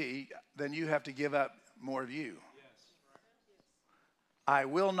of me, then you have to give up more of you. I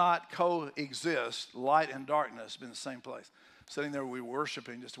will not coexist, light and darkness, be in the same place. Sitting there, we were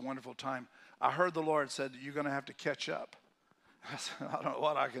worshiping, just a wonderful time. I heard the Lord said, you're going to have to catch up. I said, I don't know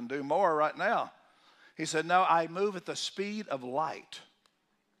what I can do more right now. He said, no, I move at the speed of light.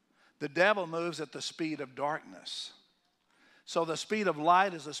 The devil moves at the speed of darkness. So the speed of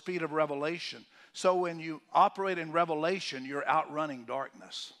light is the speed of revelation. So when you operate in revelation, you're outrunning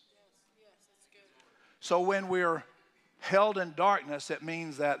darkness. So when we're held in darkness, it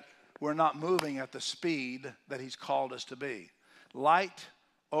means that we're not moving at the speed that he's called us to be. Light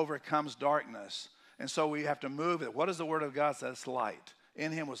overcomes darkness. And so we have to move it. What does the word of God say? It's light.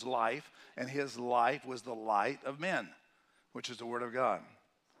 In him was life, and his life was the light of men, which is the word of God.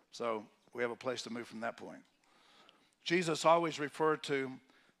 So we have a place to move from that point. Jesus always referred to,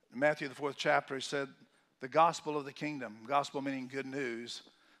 in Matthew the 4th chapter, he said, the gospel of the kingdom. Gospel meaning good news.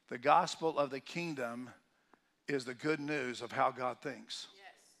 The gospel of the kingdom is the good news of how God thinks.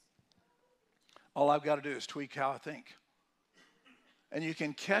 Yes. All I've got to do is tweak how I think. And you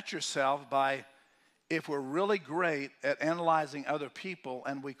can catch yourself by, if we're really great at analyzing other people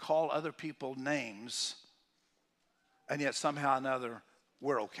and we call other people names, and yet somehow or another,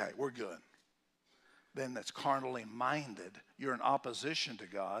 we're okay, we're good. Then that's carnally minded. You're in opposition to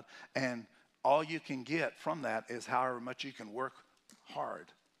God, and all you can get from that is however much you can work hard.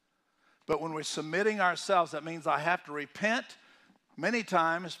 But when we're submitting ourselves, that means I have to repent many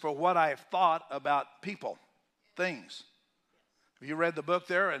times for what I have thought about people, things. Have you read the book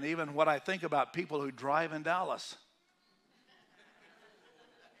there? And even what I think about people who drive in Dallas.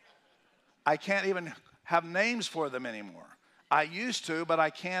 I can't even have names for them anymore. I used to, but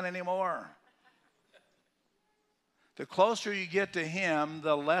I can't anymore. The closer you get to him,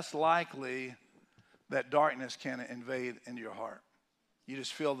 the less likely that darkness can invade into your heart. You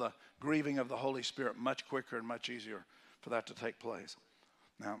just feel the grieving of the Holy Spirit much quicker and much easier for that to take place.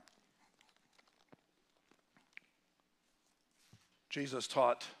 Now, Jesus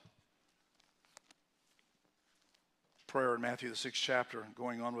taught prayer in Matthew the 6th chapter,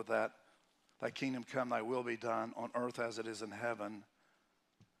 going on with that. Thy kingdom come, thy will be done on earth as it is in heaven.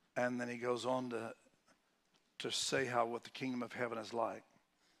 And then he goes on to say what the kingdom of heaven is like.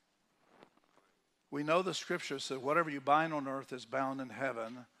 We know the scripture says, whatever you bind on earth is bound in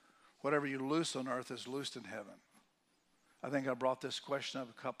heaven. Whatever you loose on earth is loosed in heaven. I think I brought this question up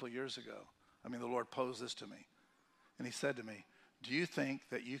a couple of years ago. The Lord posed this to me. And he said to me, do you think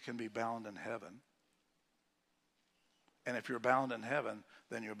that you can be bound in heaven? And if you're bound in heaven,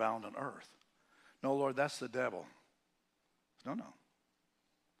 then you're bound on earth. No, Lord, that's the devil. No.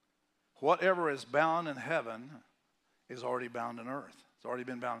 Whatever is bound in heaven is already bound in earth. It's already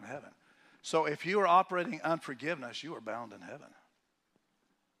been bound in heaven. So if you are operating unforgiveness, you are bound in heaven.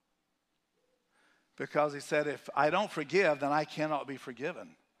 Because he said, if I don't forgive, then I cannot be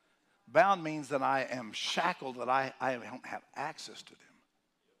forgiven. Bound means that I am shackled, that I don't have access to them.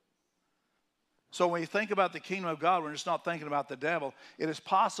 So when you think about the kingdom of God, we're just not thinking about the devil. It is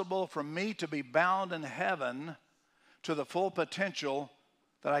possible for me to be bound in heaven to the full potential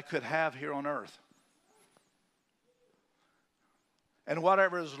that I could have here on earth. And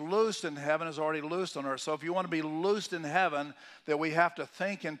whatever is loosed in heaven is already loosed on earth. So if you want to be loosed in heaven, then we have to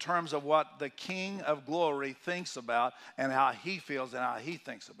think in terms of what the King of Glory thinks about and how he feels and how he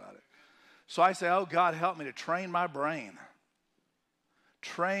thinks about it. So I say, oh, God, help me to train my brain.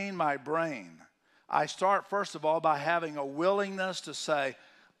 Train my brain. I start, first of all, by having a willingness to say,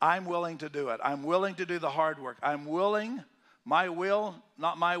 I'm willing to do it. I'm willing to do the hard work. I'm willing, my will,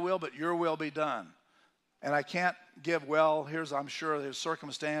 not my will, but your will be done. And I can't give, well, I'm sure there's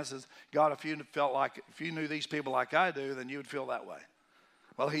circumstances. God, if you knew these people like I do, then you would feel that way.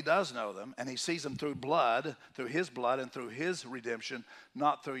 Well, he does know them, and he sees them through his blood and through his redemption,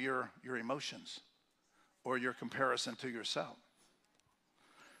 not through your emotions or your comparison to yourself.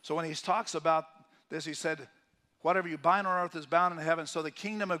 So when he talks about this, he said, whatever you bind on earth is bound in heaven. So the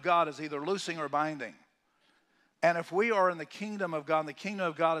kingdom of God is either loosing or binding. And if we are in the kingdom of God, and the kingdom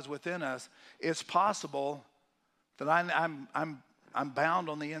of God is within us, it's possible that I'm bound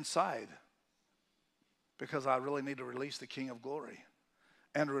on the inside because I really need to release the King of Glory.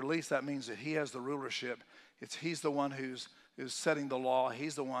 And to release, that means that he has the rulership. He's the one who's setting the law.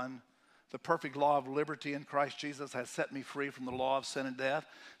 He's the one. The perfect law of liberty in Christ Jesus has set me free from the law of sin and death.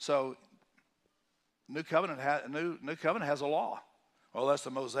 So New Covenant has a law. Well, that's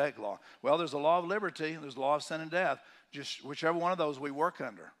the Mosaic law. Well, there's a law of liberty, and there's the law of sin and death. Just whichever one of those we work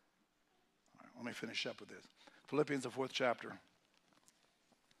under. All right, let me finish up with this. Philippians, the 4th chapter.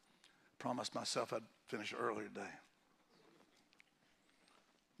 Promised myself I'd finish earlier today.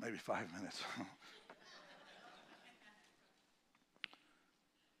 Maybe 5 minutes.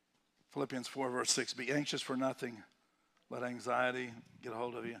 Philippians 4, verse 6. Be anxious for nothing. Let anxiety get a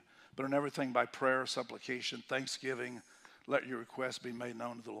hold of you. But in everything by prayer, supplication, thanksgiving, let your requests be made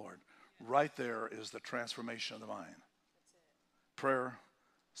known to the Lord. Right there is the transformation of the mind. Prayer,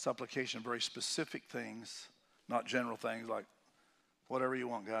 supplication, very specific things, not general things like whatever you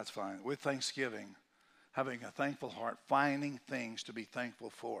want, God's fine. With thanksgiving, having a thankful heart, finding things to be thankful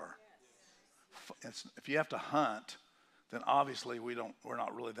for. If you have to hunt, then obviously we're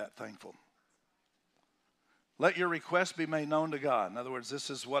not really that thankful. Let your requests be made known to God. In other words,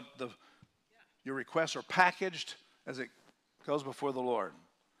 this is what your requests are packaged as it goes before the Lord.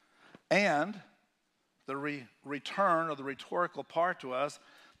 And the return, or the rhetorical part to us,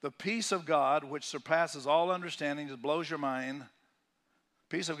 the peace of God, which surpasses all understanding, just blows your mind.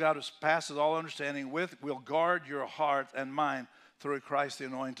 Peace of God, which surpasses all understanding, will guard your heart and mind through Christ the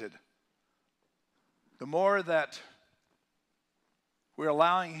Anointed. The more that we're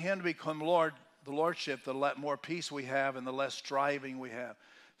allowing him to become Lord, the Lordship, the more peace we have and the less striving we have.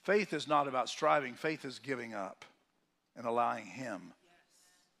 Faith is not about striving. Faith is giving up and allowing him,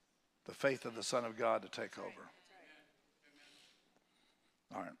 the faith of the Son of God, to take over.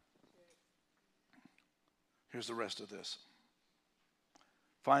 All right. Here's the rest of this.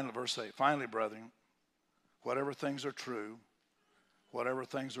 Finally, verse 8. Finally, brethren, whatever things are true, whatever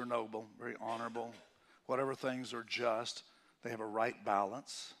things are noble, very honorable, whatever things are just, they have a right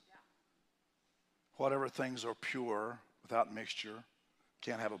balance. Whatever things are pure, without mixture,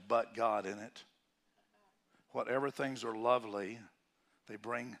 can't have a but God in it. Whatever things are lovely, they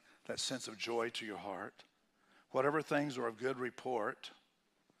bring that sense of joy to your heart. Whatever things are of good report,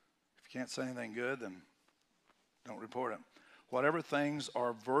 if you can't say anything good, then don't report it. Whatever things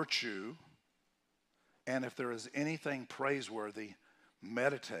are virtue, and if there is anything praiseworthy,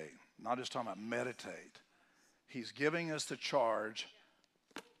 meditate. Not just talking about meditate. He's giving us the charge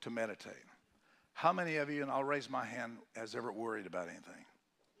to meditate. How many of you, and I'll raise my hand, has ever worried about anything?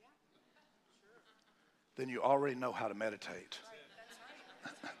 Then you already know how to meditate.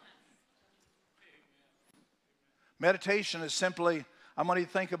 Meditation is simply, I'm going to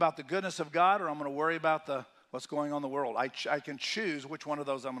think about the goodness of God, or I'm going to worry about what's going on in the world. I can choose which one of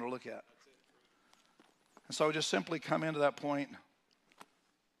those I'm going to look at. And so just simply come into that point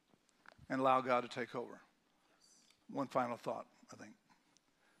and allow God to take over. One final thought, I think.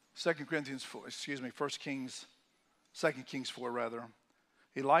 2 Kings 4 rather.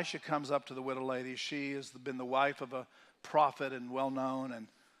 Elisha comes up to the widow lady. She has been the wife of a prophet and well known,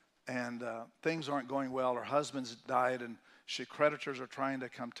 and things aren't going well. Her husband's died, and creditors are trying to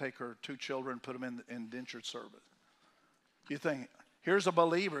come take her 2 children, put them in indentured service. You think, here's a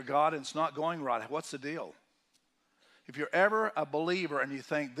believer, God, and it's not going right. What's the deal? If you're ever a believer and you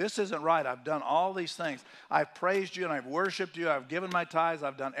think, this isn't right, I've done all these things. I've praised you and I've worshiped you. I've given my tithes.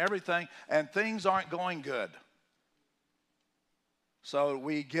 I've done everything, and things aren't going good. So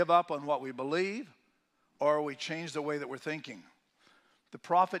we give up on what we believe, or we change the way that we're thinking. The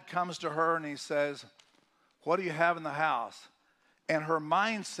prophet comes to her and he says, what do you have in the house? And her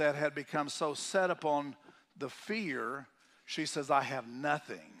mindset had become so set upon the fear, she says, I have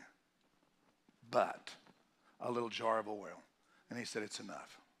nothing but a little jar of oil. And he said, it's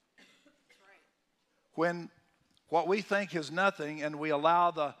enough. When what we think is nothing and we allow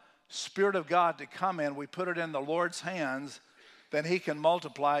the Spirit of God to come in, we put it in the Lord's hands, then he can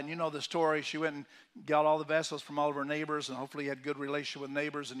multiply. And you know the story. She went and got all the vessels from all of her neighbors, and hopefully he had good relationship with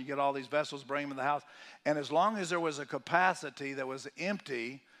neighbors, and you get all these vessels, bring them in the house. And as long as there was a capacity that was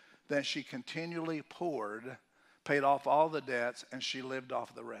empty, then she continually poured, paid off all the debts, and she lived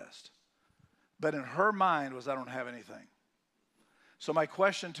off the rest. But in her mind was, I don't have anything. So my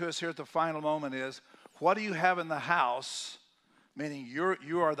question to us here at the final moment is, what do you have in the house, meaning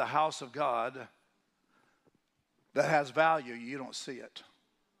you are the house of God, that has value? You don't see it.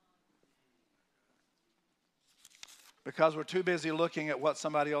 Because we're too busy looking at what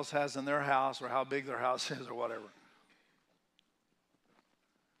somebody else has in their house or how big their house is or whatever.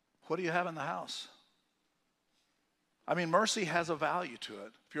 What do you have in the house? I mean, mercy has a value to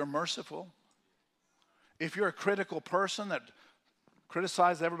it. If you're merciful, if you're a critical person that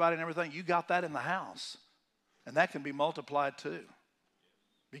criticizes everybody and everything, you got that in the house. And that can be multiplied too.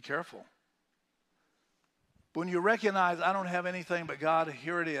 Be careful. When you recognize, I don't have anything but God,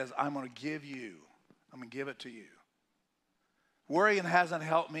 here it is. I'm going to give you. I'm going to give it to you. Worrying hasn't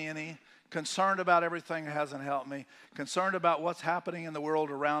helped me any. Concerned about everything hasn't helped me. Concerned about what's happening in the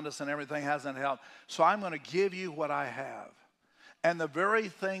world around us and everything hasn't helped. So I'm going to give you what I have. And the very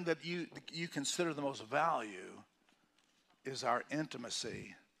thing that you consider the most value is our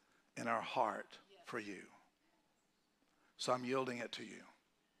intimacy in our heart for you. So I'm yielding it to you.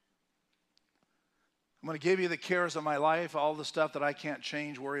 I'm going to give you the cares of my life, all the stuff that I can't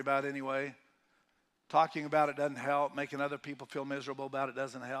change, worry about anyway. Talking about it doesn't help. Making other people feel miserable about it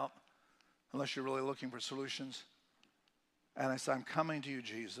doesn't help, unless you're really looking for solutions. And I say, I'm coming to you,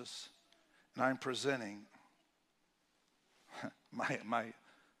 Jesus, and I'm presenting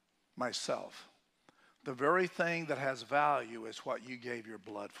myself. The very thing that has value is what you gave your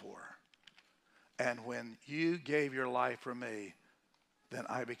blood for. And when you gave your life for me, then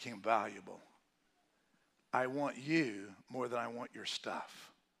I became valuable. I want you more than I want your stuff.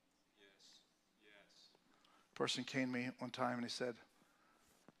 A person came to me one time and he said,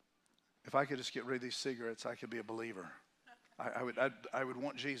 if I could just get rid of these cigarettes, I could be a believer. I would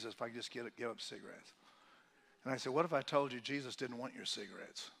want Jesus if I could just give up cigarettes. And I said, what if I told you Jesus didn't want your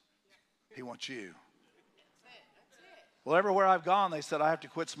cigarettes? He wants you. Well, everywhere I've gone, they said I have to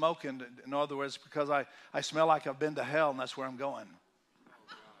quit smoking. In other words, because I smell like I've been to hell, and that's where I'm going.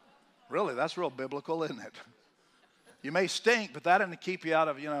 Really, that's real biblical, isn't it? You may stink, but that doesn't keep you out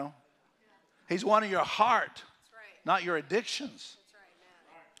of, He's wanting your heart, not your addictions.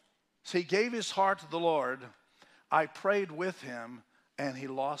 So he gave his heart to the Lord. I prayed with him, and he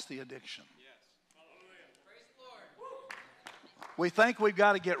lost the addiction. We think we've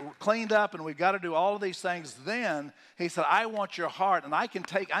got to get cleaned up and we've got to do all of these things. Then he said, I want your heart, and I can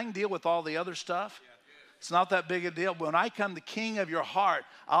deal with all the other stuff. It's not that big a deal. When I come the king of your heart,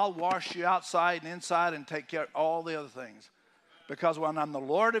 I'll wash you outside and inside and take care of all the other things. Because when I'm the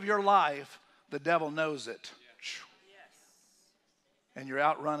Lord of your life, the devil knows it. And you're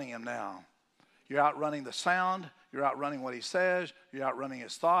outrunning him now. You're outrunning the sound. You're outrunning what he says. You're outrunning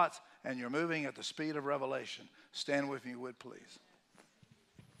his thoughts. And you're moving at the speed of revelation. Stand with me, would please.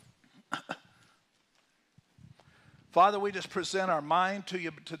 Father, we just present our mind to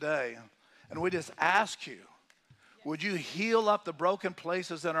you today. And we just ask you, would you heal up the broken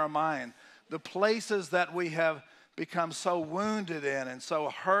places in our mind, the places that we have become so wounded in and so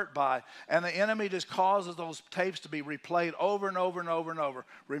hurt by, and the enemy just causes those tapes to be replayed over and over and over and over.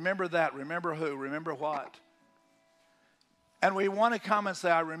 Remember that, remember who, remember what. And we want to come and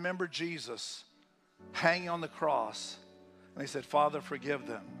say, I remember Jesus hanging on the cross. And he said, Father, forgive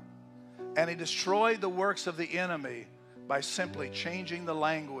them. And he destroyed the works of the enemy by simply changing the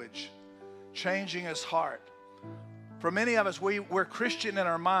language, changing his heart. For many of us, we're Christian in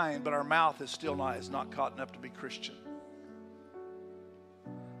our mind, but our mouth is not caught enough to be Christian.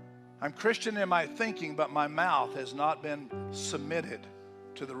 I'm Christian in my thinking, but my mouth has not been submitted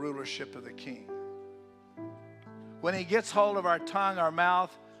to the rulership of the King. When he gets hold of our tongue, our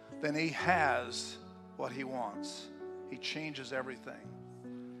mouth, then he has what he wants. He changes everything.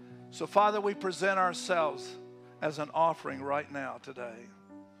 So, Father, we present ourselves as an offering right now today.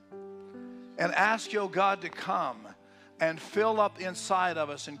 And ask you, God, to come and fill up inside of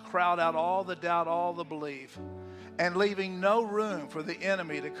us and crowd out all the doubt, all the belief, and leaving no room for the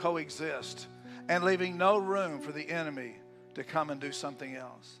enemy to coexist, and leaving no room for the enemy to come and do something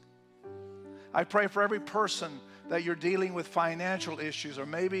else. I pray for every person that you're dealing with financial issues, or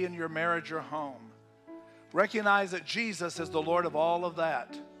maybe in your marriage or home. Recognize that Jesus is the Lord of all of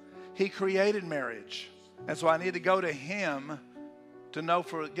that. He created marriage. And so I need to go to him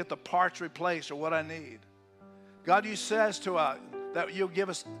to get the parts replaced or what I need. God, you says to us that you'll give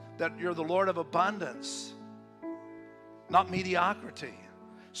us, that you're the Lord of abundance, not mediocrity.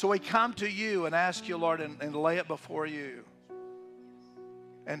 So we come to you and ask you, Lord, and lay it before you.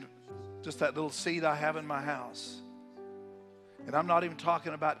 And just that little seed I have in my house. And I'm not even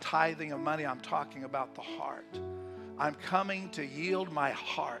talking about tithing of money. I'm talking about the heart. I'm coming to yield my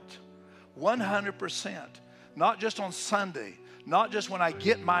heart 100%, not just on Sunday, not just when I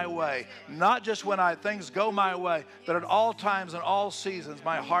get my way, not just when things go my way, but at all times and all seasons,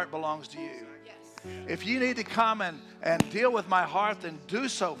 my heart belongs to you. If you need to come and deal with my heart, then do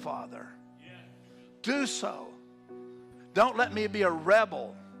so, Father. Do so. Don't let me be a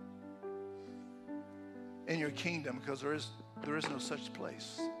rebel in your kingdom, because there is no such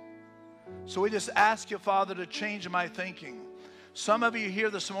place. So we just ask you, Father, to change my thinking. Some of you here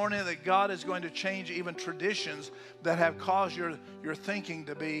this morning that God is going to change even traditions that have caused your thinking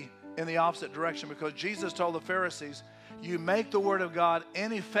to be in the opposite direction, because Jesus told the Pharisees, you make the word of God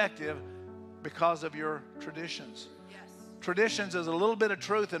ineffective because of your traditions. Yes. Traditions is a little bit of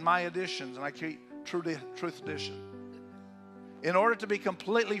truth in my additions, and I keep truth addition. In order to be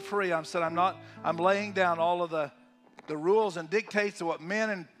completely free, I'm laying down all of the rules and dictates of what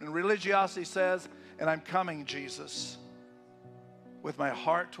men and religiosity says, and I'm coming, Jesus, with my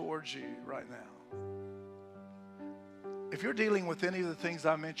heart towards you right now. If you're dealing with any of the things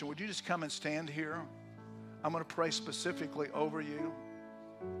I mentioned, would you just come and stand here? I'm going to pray specifically over you,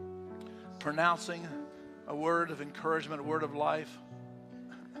 pronouncing a word of encouragement, a word of life,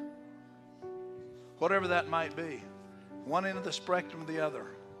 whatever that might be, one end of the spectrum or the other.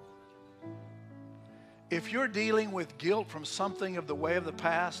 If you're dealing with guilt from something of the way of the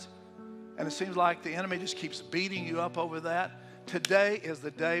past, and it seems like the enemy just keeps beating you up over that, today is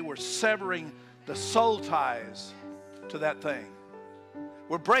the day we're severing the soul ties to that thing.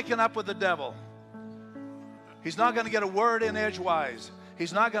 We're breaking up with the devil. He's not going to get a word in edgewise.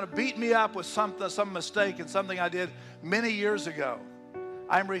 He's not going to beat me up with some mistake and something I did many years ago.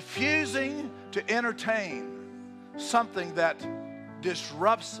 I'm refusing to entertain something that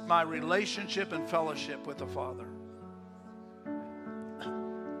disrupts my relationship and fellowship with the Father.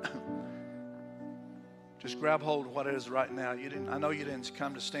 Just grab hold of what it is right now. I know you didn't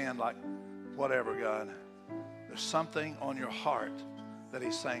come to stand like whatever, God. There's something on your heart that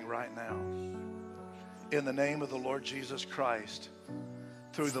he's saying right now. In the name of the Lord Jesus Christ,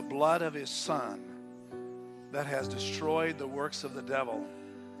 through the blood of his Son that has destroyed the works of the devil,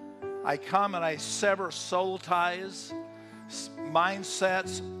 I come and I sever soul ties,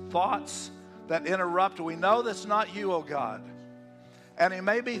 mindsets, thoughts that interrupt. We know that's not you, oh God. And it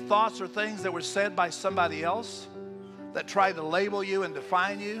may be thoughts or things that were said by somebody else that tried to label you and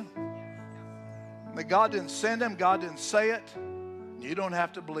define you. That God didn't send them, God didn't say it. You don't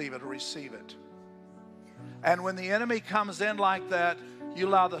have to believe it or receive it. And when the enemy comes in like that, you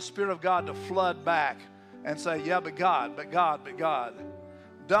allow the Spirit of God to flood back and say, yeah, but God, but God, but God.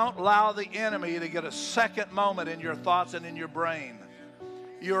 Don't allow the enemy to get a second moment in your thoughts and in your brain.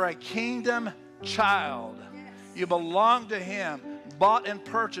 You're a kingdom child. You belong to him, bought and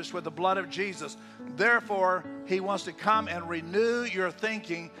purchased with the blood of Jesus. Therefore, he wants to come and renew your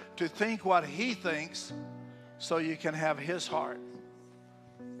thinking to think what he thinks so you can have his heart.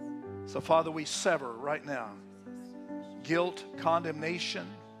 So, Father, we sever right now guilt, condemnation.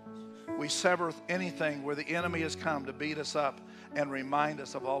 We sever anything where the enemy has come to beat us up and remind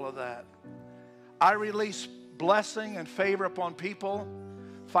us of all of that. I release blessing and favor upon people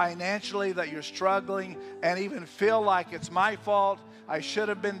financially that you're struggling and even feel like it's my fault. I should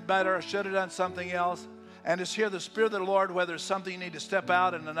have been better. I should have done something else. and just hear the Spirit of the Lord, whether it's something you need to step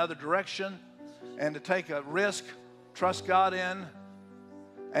out in another direction and to take a risk, trust God in,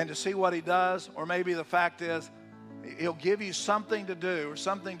 and to see what He does. Or maybe the fact is He'll give you something to do or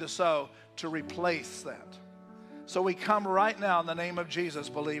something to sow to replace that. So we come right now in the name of Jesus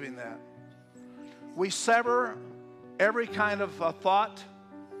believing that. We sever every kind of thought,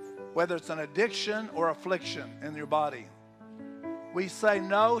 whether it's an addiction or affliction in your body. We say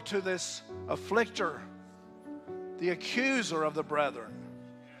no to this afflictor, the accuser of the brethren,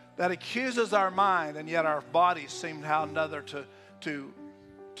 that accuses our mind, and yet our bodies seem how another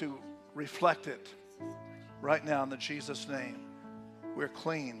to reflect it. Right now in the Jesus name, we're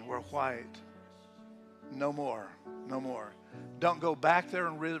clean, we're white. No more, no more. Don't go back there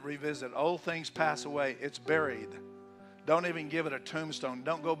and revisit. Old things pass away. It's buried. Don't even give it a tombstone.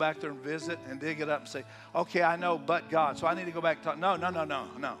 Don't go back there and visit and dig it up and say, okay, I know but God, so I need to go back and talk. No, no, no, no,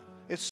 no.